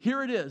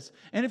 Here it is.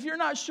 And if you're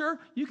not sure,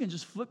 you can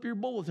just flip your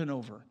bulletin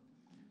over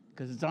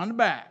because it's on the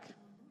back.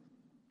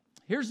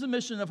 Here's the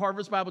mission of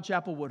Harvest Bible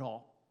Chapel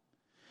Woodhall.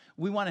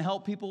 We want to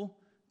help people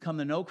come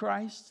to know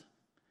Christ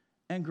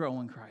and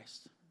grow in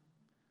Christ.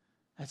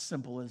 That's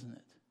simple, isn't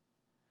it?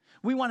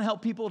 We want to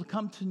help people to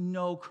come to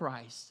know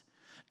Christ.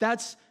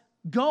 That's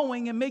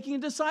going and making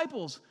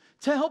disciples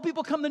to help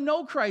people come to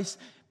know Christ,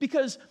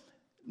 because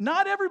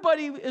not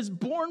everybody is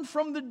born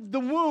from the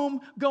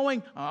womb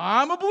going,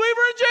 I'm a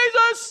believer in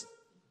Jesus.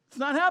 It's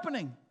not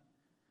happening.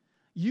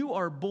 You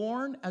are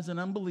born as an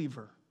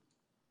unbeliever.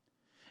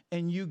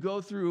 And you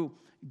go through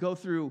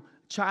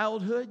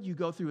childhood, you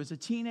go through as a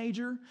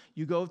teenager,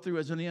 you go through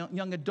as a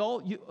young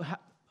adult,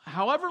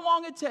 however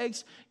long it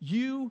takes,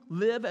 you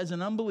live as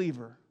an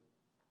unbeliever.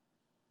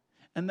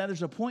 And then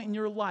there's a point in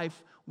your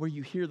life where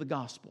you hear the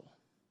gospel.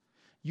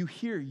 You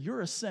hear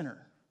you're a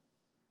sinner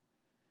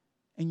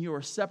and you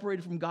are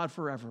separated from God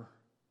forever.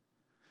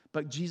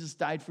 But Jesus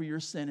died for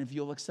your sin. If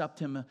you'll accept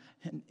him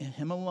and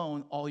him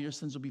alone, all your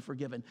sins will be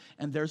forgiven.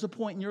 And there's a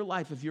point in your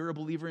life, if you're a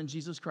believer in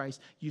Jesus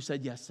Christ, you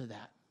said yes to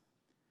that.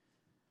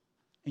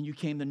 And you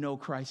came to know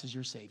Christ as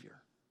your Savior.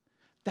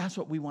 That's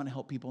what we want to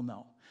help people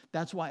know.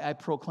 That's why I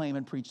proclaim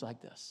and preach like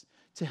this,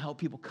 to help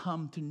people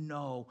come to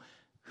know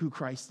who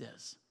Christ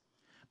is.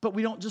 But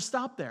we don't just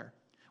stop there.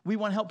 We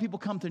want to help people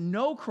come to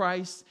know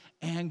Christ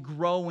and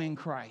grow in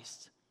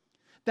Christ.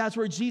 That's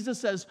where Jesus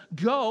says,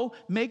 go,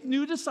 make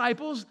new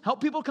disciples,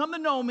 help people come to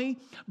know me,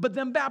 but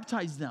then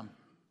baptize them.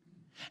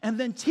 And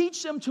then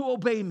teach them to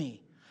obey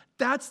me.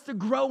 That's the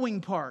growing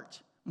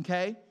part,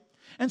 okay?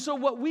 And so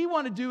what we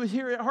want to do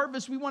here at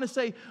Harvest, we want to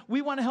say,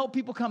 we want to help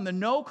people come to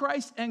know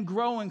Christ and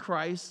grow in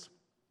Christ.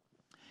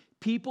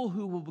 People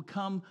who will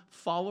become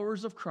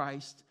followers of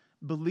Christ,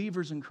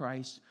 believers in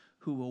Christ,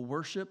 who will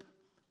worship,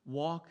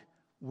 walk,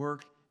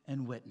 work,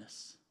 and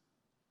witness.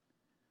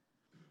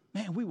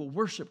 Man, we will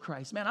worship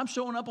Christ. Man, I'm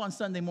showing up on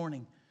Sunday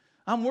morning.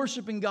 I'm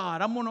worshiping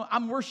God.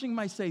 I'm worshiping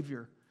my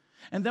Savior.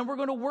 And then we're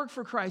going to work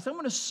for Christ. I'm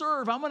going to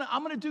serve. I'm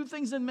going to do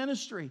things in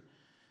ministry.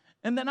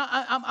 And then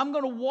I'm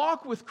going to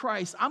walk with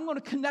Christ. I'm going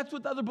to connect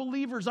with other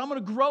believers. I'm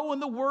going to grow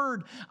in the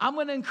Word. I'm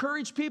going to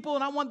encourage people,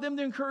 and I want them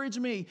to encourage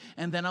me.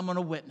 And then I'm going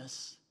to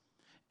witness.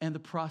 And the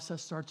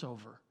process starts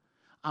over.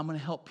 I'm going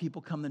to help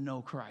people come to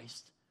know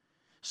Christ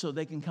so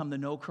they can come to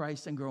know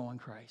Christ and grow in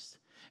Christ.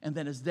 And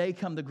then as they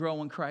come to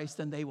grow in Christ,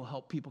 then they will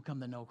help people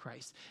come to know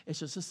Christ. It's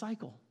just a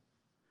cycle.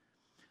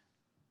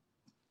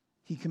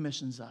 He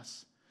commissions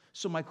us.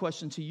 So my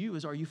question to you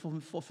is, are you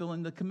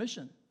fulfilling the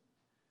commission?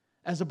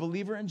 As a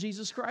believer in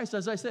Jesus Christ,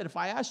 as I said, if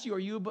I asked you, are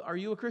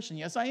you a Christian?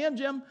 Yes, I am,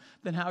 Jim.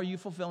 Then how are you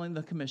fulfilling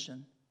the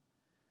commission?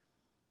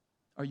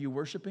 Are you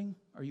worshiping?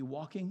 Are you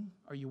walking?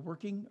 Are you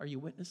working? Are you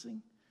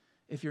witnessing?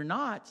 If you're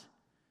not,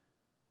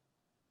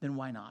 then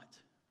why not?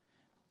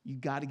 You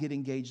got to get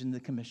engaged in the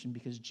commission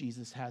because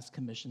Jesus has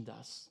commissioned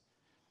us.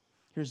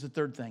 Here's the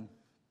third thing.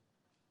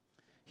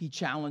 He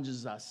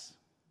challenges us.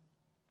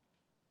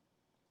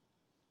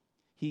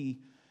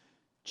 He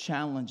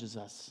challenges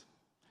us.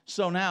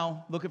 So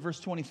now, look at verse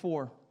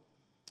 24.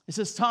 It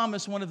says,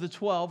 Thomas, one of the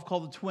 12,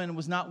 called the twin,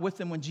 was not with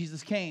them when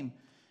Jesus came.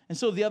 And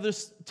so the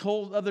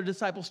other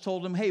disciples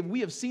told him, hey,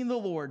 we have seen the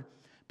Lord.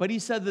 But he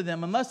said to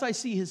them, unless I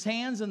see his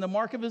hands and the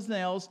mark of his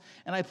nails,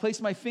 and I place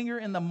my finger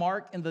in the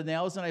mark in the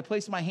nails, and I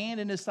place my hand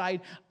in his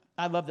side,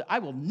 I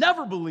will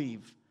never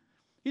believe.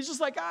 He's just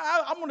like,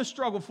 I'm going to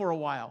struggle for a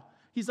while.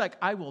 He's like,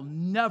 I will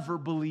never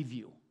believe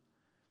you.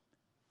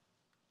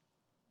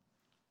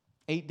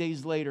 8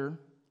 days later,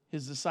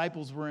 his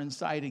disciples were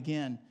inside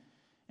again,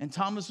 and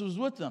Thomas was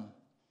with them.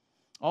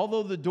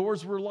 Although the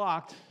doors were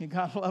locked, and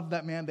God love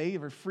that, man, they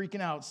were freaking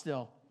out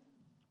still.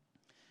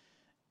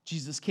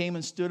 Jesus came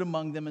and stood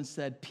among them and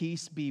said,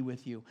 peace be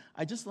with you.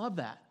 I just love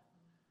that.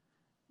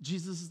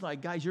 Jesus is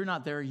like, guys, you're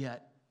not there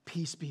yet.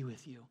 Peace be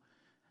with you.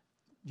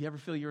 Do you ever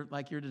feel you're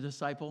the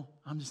disciple?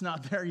 I'm just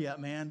not there yet,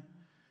 man.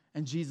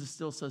 And Jesus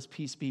still says,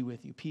 peace be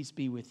with you. Peace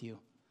be with you.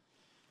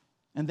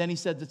 And then he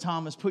said to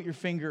Thomas, put your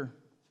finger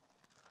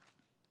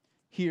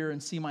here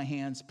and see my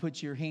hands.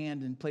 Put your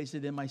hand and place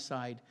it in my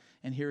side.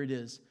 And here it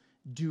is.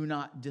 Do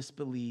not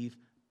disbelieve,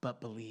 but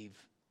believe.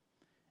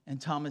 And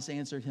Thomas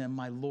answered him,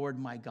 my Lord,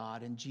 my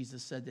God. And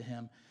Jesus said to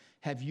him,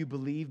 have you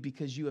believed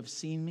because you have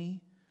seen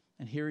me?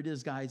 And here it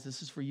is, guys.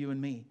 This is for you and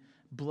me.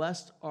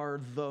 Blessed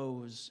are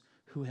those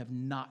who have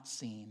not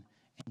seen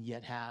and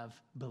yet have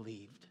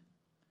believed.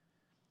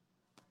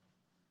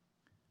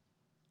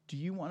 Do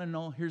you want to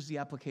know? Here's the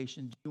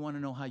application. Do you want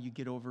to know how you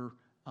get over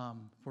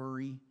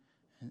worry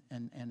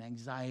and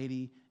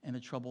anxiety and a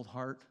troubled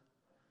heart?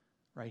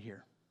 Right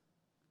here.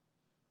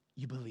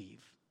 You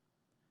believe.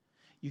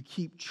 You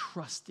keep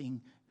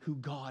trusting who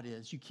God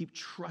is. You keep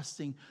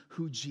trusting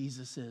who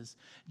Jesus is.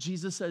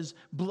 Jesus says,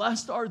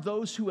 blessed are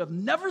those who have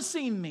never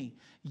seen me,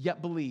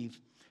 yet believe.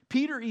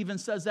 Peter even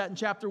says that in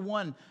chapter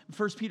 1,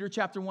 1 Peter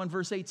chapter 1,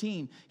 verse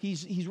 18.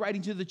 He's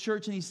writing to the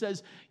church and he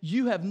says,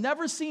 you have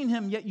never seen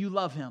him, yet you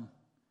love him.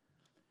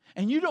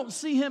 And you don't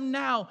see him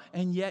now,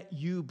 and yet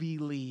you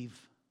believe.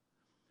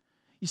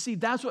 You see,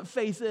 that's what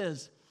faith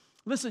is.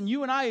 Listen,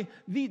 you and I,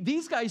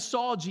 these guys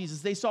saw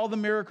Jesus. They saw the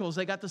miracles.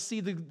 They got to see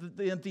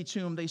the empty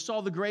tomb. They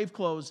saw the grave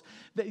clothes.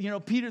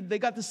 Peter, they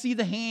got to see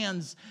the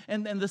hands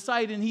and the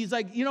sight. And he's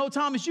like,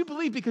 Thomas, you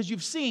believe because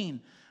you've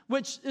seen,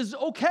 which is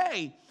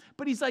okay.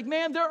 But he's like,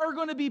 man, there are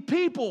going to be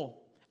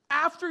people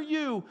after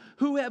you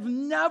who have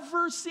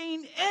never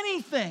seen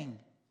anything,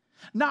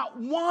 not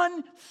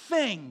one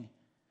thing,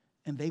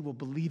 and they will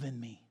believe in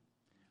me.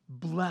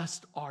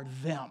 Blessed are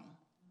them.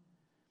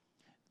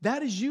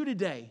 That is you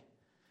today.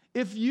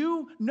 If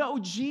you know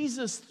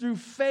Jesus through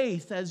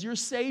faith as your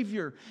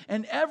Savior,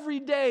 and every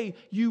day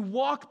you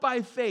walk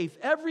by faith,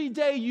 every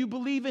day you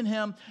believe in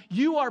Him,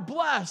 you are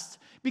blessed.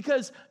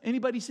 Because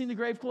anybody seen the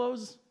grave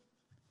clothes?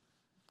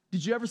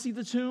 Did you ever see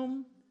the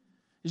tomb?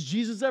 Has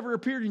Jesus ever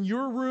appeared in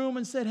your room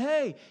and said,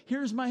 hey,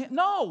 here's my hand?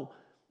 No,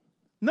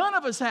 none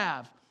of us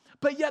have.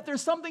 But yet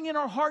there's something in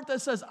our heart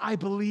that says, I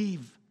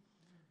believe.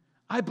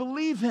 I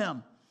believe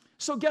Him.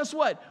 So guess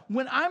what?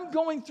 When I'm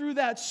going through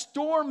that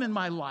storm in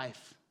my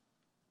life,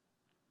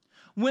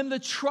 when the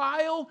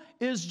trial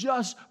is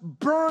just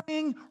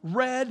burning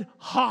red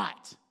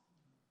hot,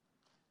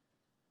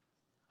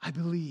 I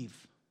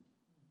believe.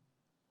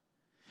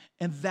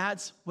 And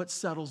that's what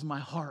settles my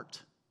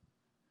heart.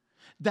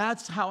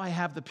 That's how I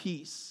have the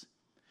peace.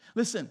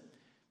 Listen,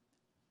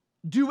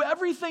 do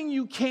everything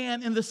you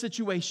can in the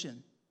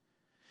situation.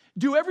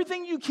 Do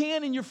everything you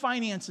can in your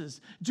finances.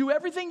 Do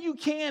everything you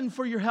can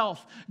for your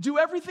health. Do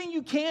everything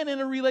you can in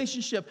a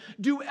relationship.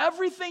 Do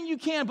everything you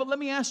can. But let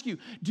me ask you,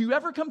 do you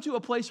ever come to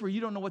a place where you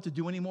don't know what to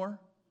do anymore?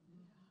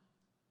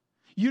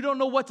 You don't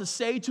know what to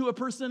say to a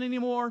person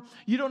anymore.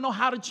 You don't know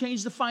how to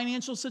change the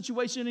financial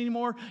situation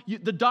anymore.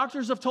 The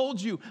doctors have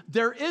told you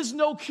there is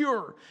no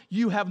cure.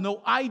 You have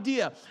no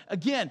idea.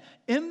 Again,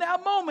 in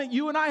that moment,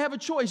 you and I have a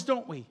choice,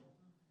 don't we?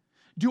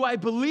 Do I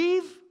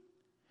believe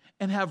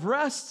and have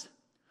rest?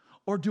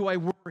 Or do I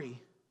worry?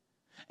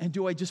 And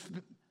do I just,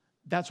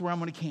 that's where I'm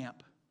going to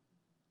camp.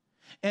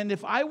 And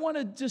if I want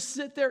to just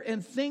sit there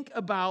and think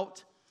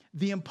about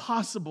the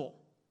impossible,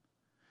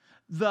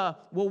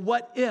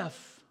 what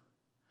if?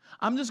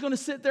 I'm just going to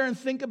sit there and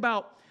think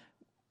about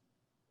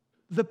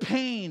the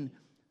pain,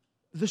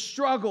 the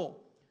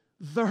struggle,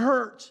 the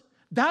hurt.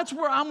 That's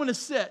where I'm going to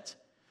sit.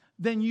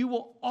 Then you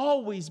will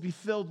always be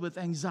filled with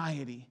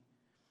anxiety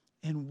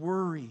and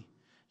worry.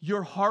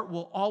 Your heart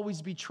will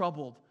always be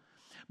troubled.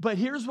 But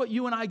here's what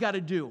you and I got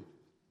to do.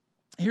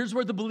 Here's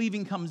where the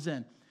believing comes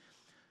in.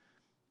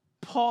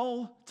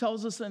 Paul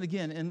tells us, and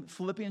again, in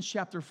Philippians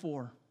chapter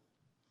 4,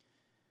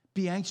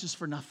 be anxious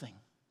for nothing.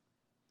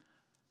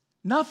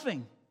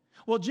 Nothing.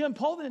 Well, Jim,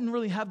 Paul didn't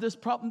really have this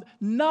problem.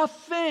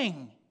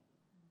 Nothing.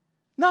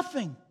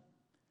 Nothing.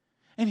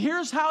 And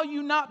here's how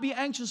you not be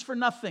anxious for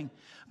nothing.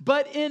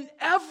 But in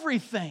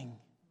everything,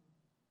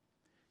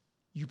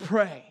 you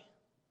pray.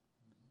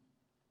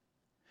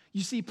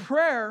 You see,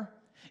 prayer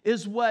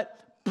is what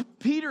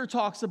Peter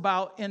talks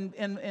about in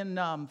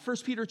 1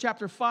 Peter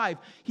chapter 5.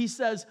 He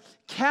says,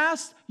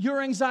 cast your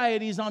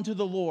anxieties onto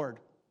the Lord.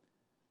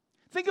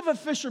 Think of a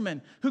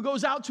fisherman who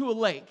goes out to a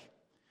lake.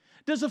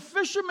 Does a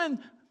fisherman...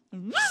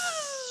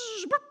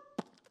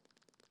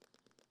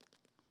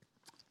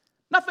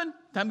 Nothing.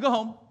 Time to go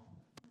home.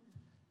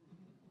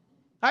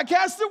 I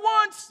cast it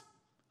once.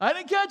 I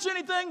didn't catch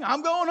anything.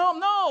 I'm going home.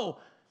 No.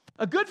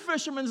 A good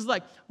fisherman is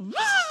like...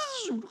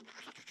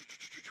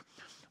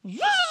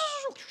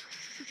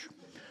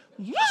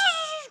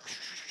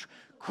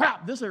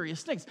 Crap, this area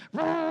stinks.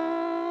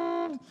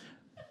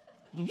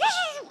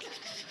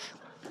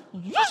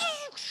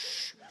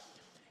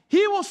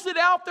 He will sit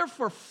out there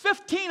for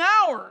 15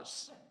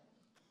 hours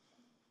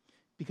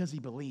because he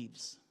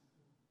believes.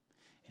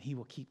 And he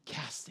will keep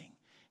casting.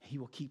 He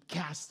will keep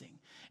casting.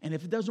 And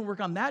if it doesn't work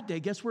on that day,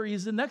 guess where he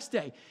is the next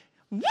day?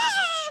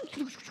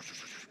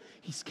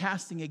 He's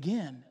casting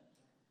again.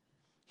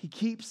 He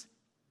keeps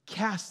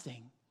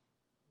casting.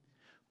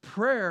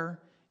 Prayer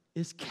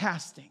is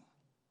casting.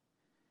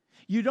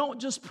 You don't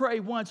just pray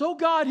once. Oh,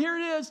 God, here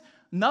it is.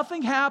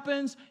 Nothing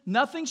happens.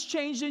 Nothing's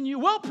changed in you.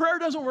 Well, prayer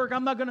doesn't work.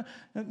 I'm not going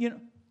to,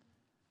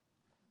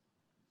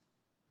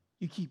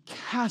 You keep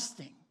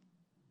casting.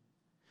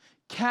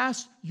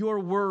 Cast your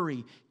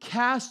worry.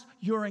 Cast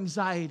your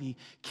anxiety.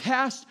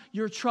 Cast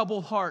your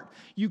troubled heart.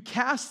 You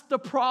cast the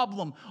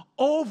problem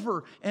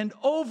over and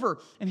over.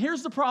 And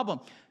here's the problem.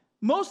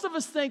 Most of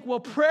us think, well,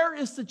 prayer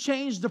is to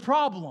change the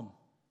problem.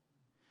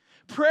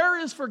 Prayer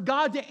is for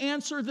God to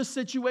answer the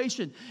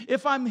situation.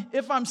 If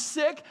I'm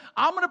sick,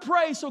 I'm going to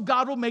pray so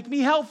God will make me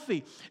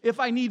healthy. If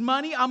I need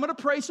money, I'm going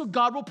to pray so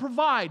God will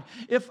provide.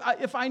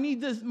 If I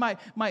need this, my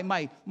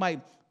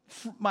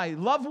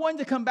loved one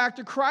to come back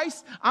to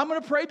Christ, I'm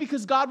going to pray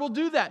because God will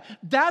do that.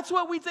 That's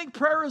what we think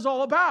prayer is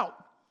all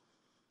about.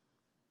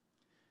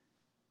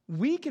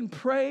 We can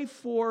pray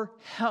for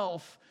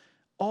health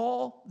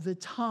all the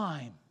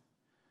time.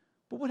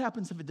 But what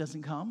happens if it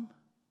doesn't come?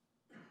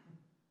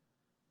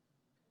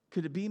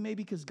 Could it be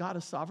maybe because God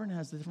is sovereign and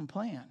has a different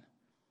plan?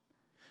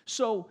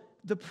 So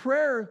the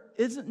prayer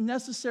isn't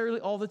necessarily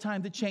all the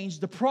time to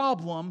change the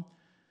problem,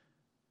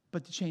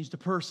 but to change the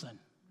person.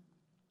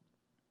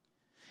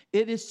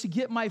 It is to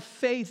get my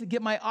faith,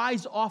 get my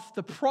eyes off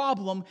the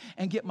problem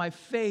and get my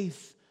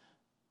faith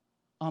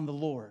on the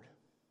Lord.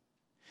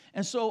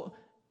 And so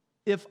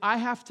if I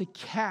have to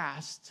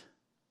cast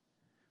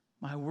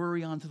my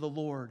worry onto the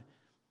Lord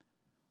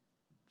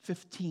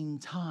 15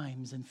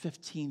 times in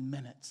 15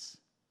 minutes,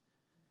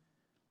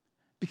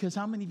 because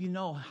how many of you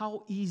know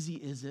how easy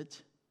is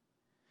it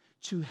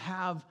to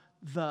have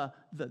the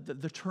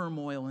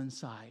turmoil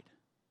inside?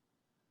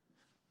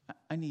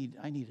 I need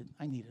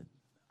it.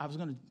 I was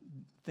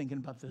thinking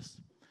about this.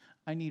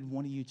 I need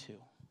one of you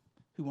two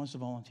who wants to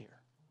volunteer.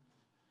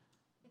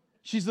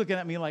 She's looking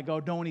at me like, oh,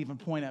 don't even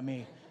point at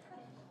me.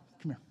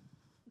 Come here.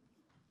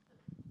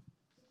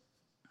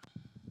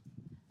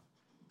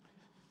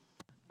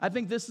 I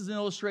think this is an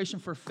illustration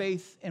for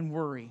faith and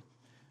worry.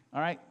 All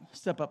right?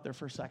 Step up there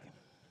for a second.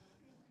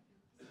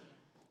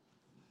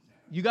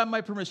 You got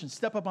my permission.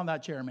 Step up on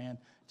that chair, man.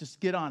 Just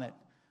get on it.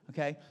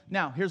 Okay?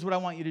 Now, here's what I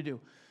want you to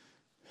do.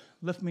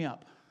 Lift me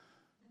up.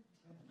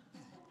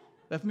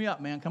 Lift me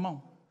up, man. Come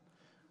on.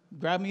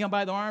 Grab me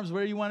by the arms,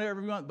 wherever you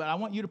want. But I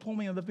want you to pull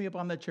me and lift me up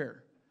on that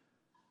chair.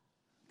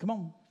 Come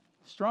on.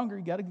 Stronger.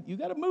 You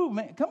gotta move,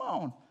 man. Come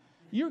on.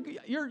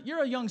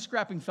 You're a young,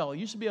 scrapping fellow.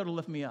 You should be able to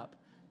lift me up.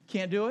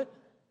 Can't do it?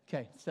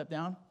 Okay, step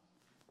down.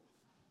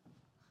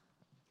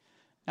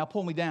 Now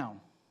pull me down.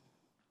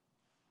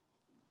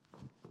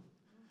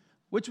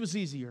 Which was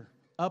easier,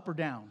 up or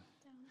down?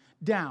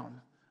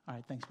 Down. All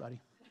right, thanks, buddy.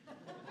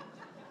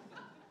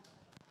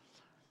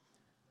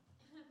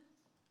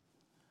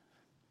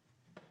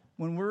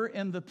 When we're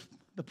in the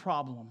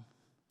problem,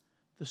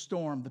 the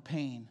storm, the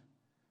pain,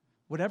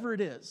 whatever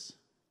it is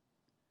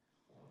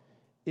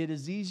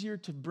easier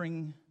to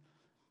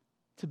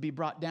be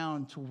brought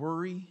down to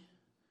worry,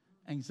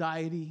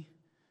 anxiety,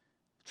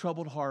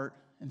 troubled heart,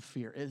 and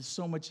fear. It is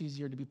so much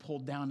easier to be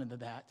pulled down into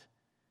that.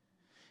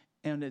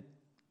 And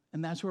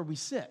that's where we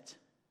sit.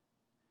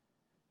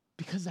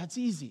 Because that's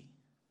easy.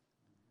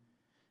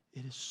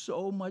 It is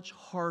so much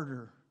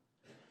harder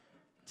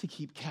to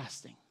keep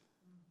casting.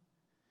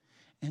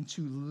 And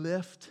to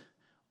lift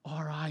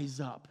our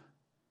eyes up.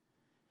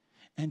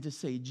 And to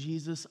say,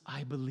 Jesus,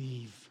 I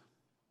believe.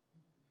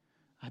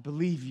 I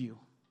believe you.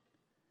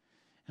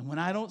 And when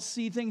I don't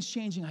see things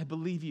changing, I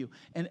believe you.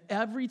 And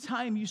every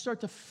time you start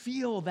to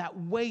feel that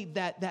weight,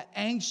 that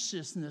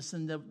anxiousness,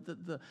 and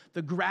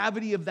the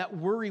gravity of that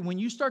worry, when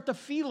you start to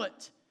feel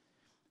it,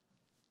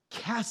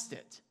 cast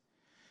it.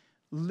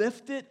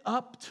 Lift it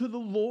up to the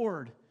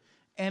Lord.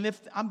 And if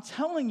I'm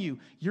telling you,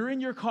 you're in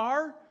your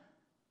car,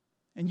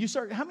 and you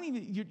start, how many of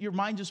you, your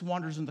mind just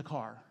wanders in the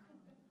car?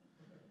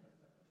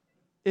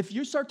 If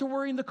you start to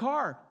worry in the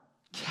car,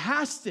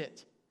 cast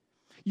it.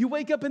 You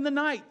wake up in the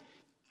night,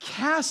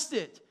 cast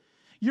it.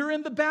 You're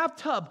in the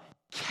bathtub,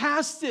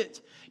 cast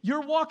it.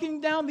 You're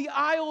walking down the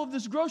aisle of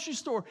this grocery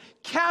store,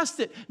 cast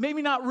it.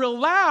 Maybe not real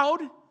loud,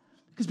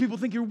 because people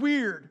think you're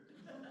weird.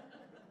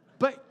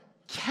 But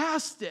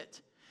cast it.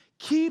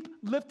 Keep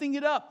lifting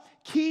it up.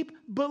 Keep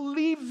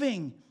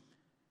believing.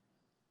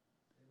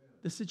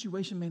 The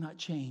situation may not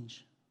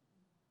change.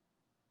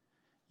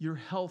 Your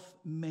health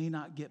may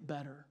not get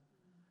better,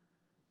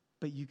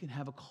 but you can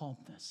have a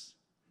calmness.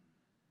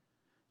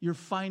 Your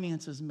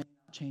finances may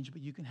not change,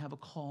 but you can have a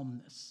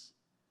calmness.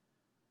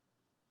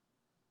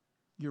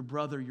 Your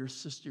brother, your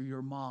sister,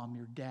 your mom,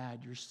 your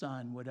dad, your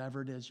son,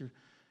 whatever it is,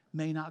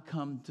 may not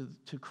come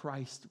to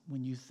Christ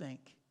when you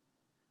think,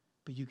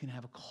 but you can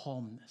have a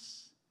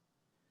calmness.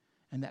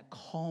 And that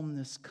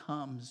calmness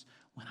comes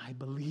when I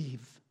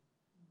believe.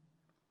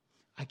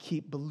 I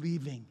keep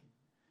believing,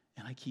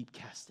 and I keep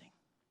casting.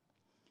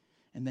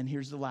 And then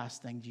here's the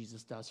last thing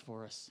Jesus does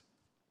for us.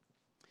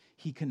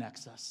 He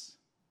connects us.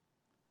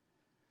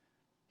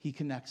 He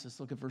connects us.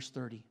 Look at verse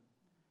 30.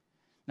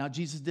 Now,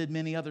 Jesus did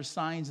many other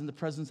signs in the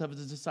presence of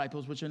his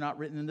disciples, which are not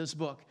written in this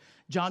book.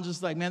 John's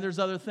just like, man, there's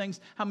other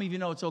things. How many of you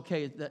know it's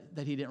okay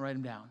that he didn't write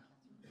them down?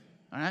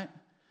 All right?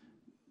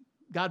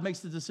 God makes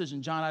the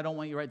decision. John, I don't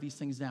want you to write these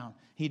things down.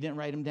 He didn't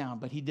write them down,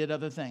 but he did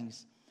other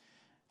things.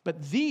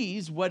 But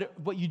these,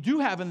 what you do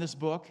have in this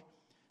book,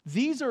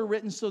 these are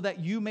written so that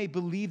you may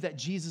believe that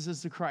Jesus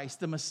is the Christ,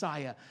 the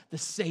Messiah, the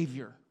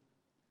Savior.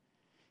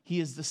 He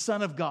is the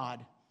Son of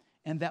God,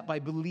 and that by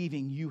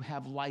believing you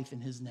have life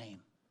in his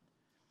name.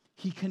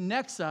 He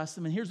connects us,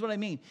 I mean, here's what I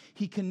mean.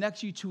 He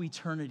connects you to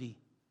eternity.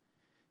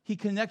 He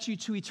connects you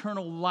to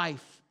eternal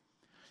life.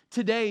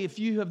 Today, if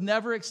you have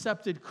never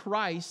accepted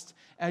Christ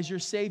as your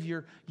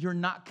Savior, you're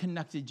not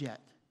connected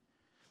yet.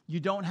 You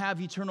don't have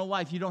eternal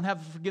life. You don't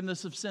have the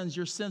forgiveness of sins.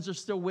 Your sins are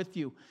still with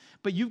you.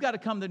 But you've got to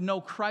come to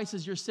know Christ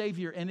as your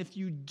Savior. And if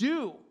you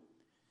do,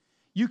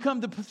 you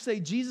come to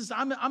say, Jesus,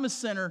 I'm a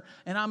sinner,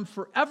 and I'm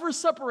forever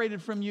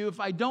separated from you. If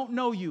I don't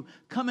know you,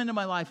 come into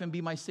my life and be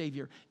my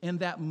Savior. In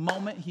that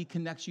moment, he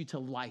connects you to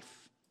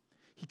life.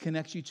 He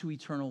connects you to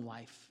eternal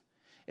life.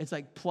 It's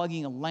like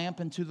plugging a lamp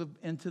into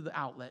the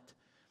outlet.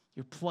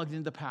 You're plugged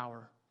into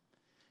power.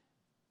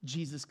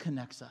 Jesus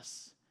connects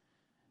us.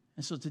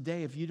 And so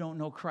today, if you don't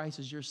know Christ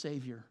as your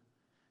Savior,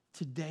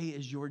 today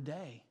is your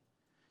day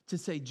to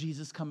say,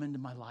 Jesus, come into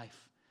my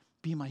life.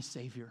 Be my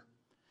Savior.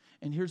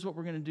 And here's what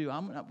we're going to do.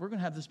 We're going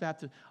to have this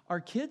baptism.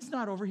 Are kids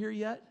not over here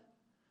yet?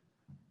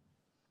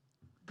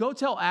 Go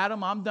tell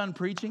Adam I'm done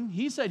preaching.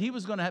 He said he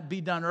was going to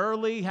be done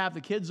early, have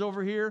the kids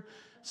over here.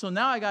 So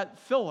now I got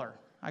filler.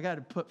 I got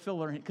to put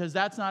filler in because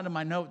that's not in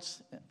my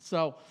notes.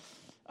 So,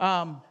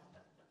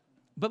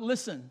 but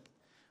listen,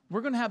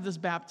 we're going to have this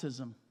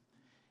baptism.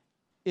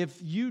 If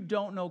you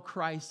don't know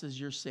Christ as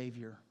your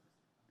Savior,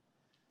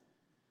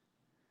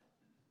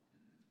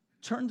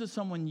 turn to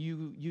someone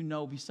you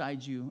know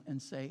beside you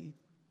and say,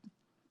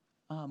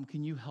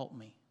 can you help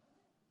me?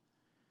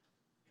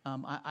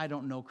 I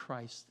don't know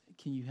Christ.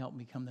 Can you help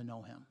me come to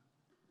know him?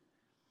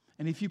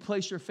 And if you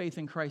place your faith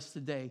in Christ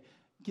today,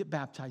 get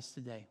baptized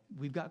today.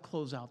 We've got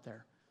clothes out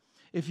there.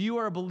 If you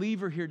are a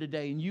believer here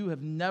today and you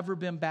have never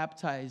been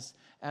baptized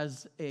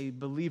as a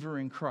believer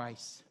in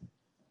Christ,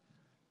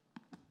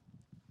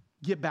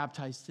 get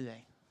baptized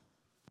today.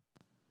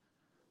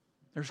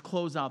 There's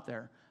clothes out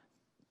there.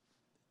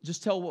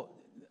 Just tell,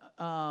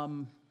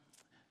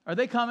 are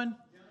they coming?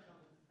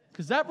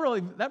 Because that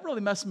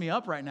really messed me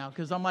up right now,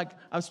 because I'm like,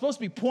 I was supposed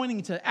to be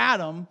pointing to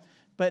Adam,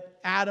 but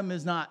Adam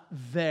is not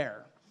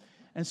there.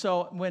 And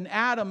so when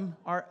Adam,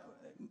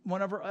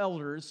 one of our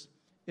elders,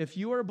 if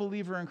you are a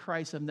believer in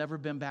Christ, have never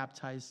been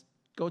baptized,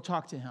 go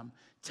talk to him.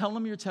 Tell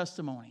him your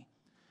testimony.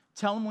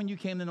 Tell him when you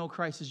came to know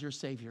Christ as your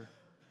Savior.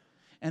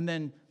 And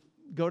then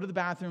go to the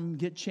bathroom,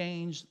 get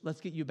changed, let's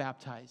get you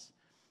baptized.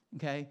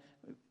 Okay?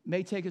 It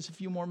may take us a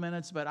few more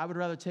minutes, but I would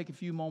rather take a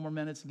few more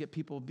minutes and get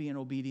people being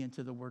obedient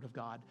to the Word of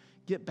God.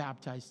 Get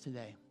baptized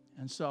today.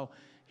 And so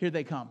here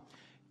they come.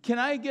 Can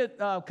I get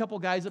a couple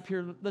guys up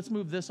here? Let's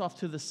move this off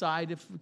to the side. If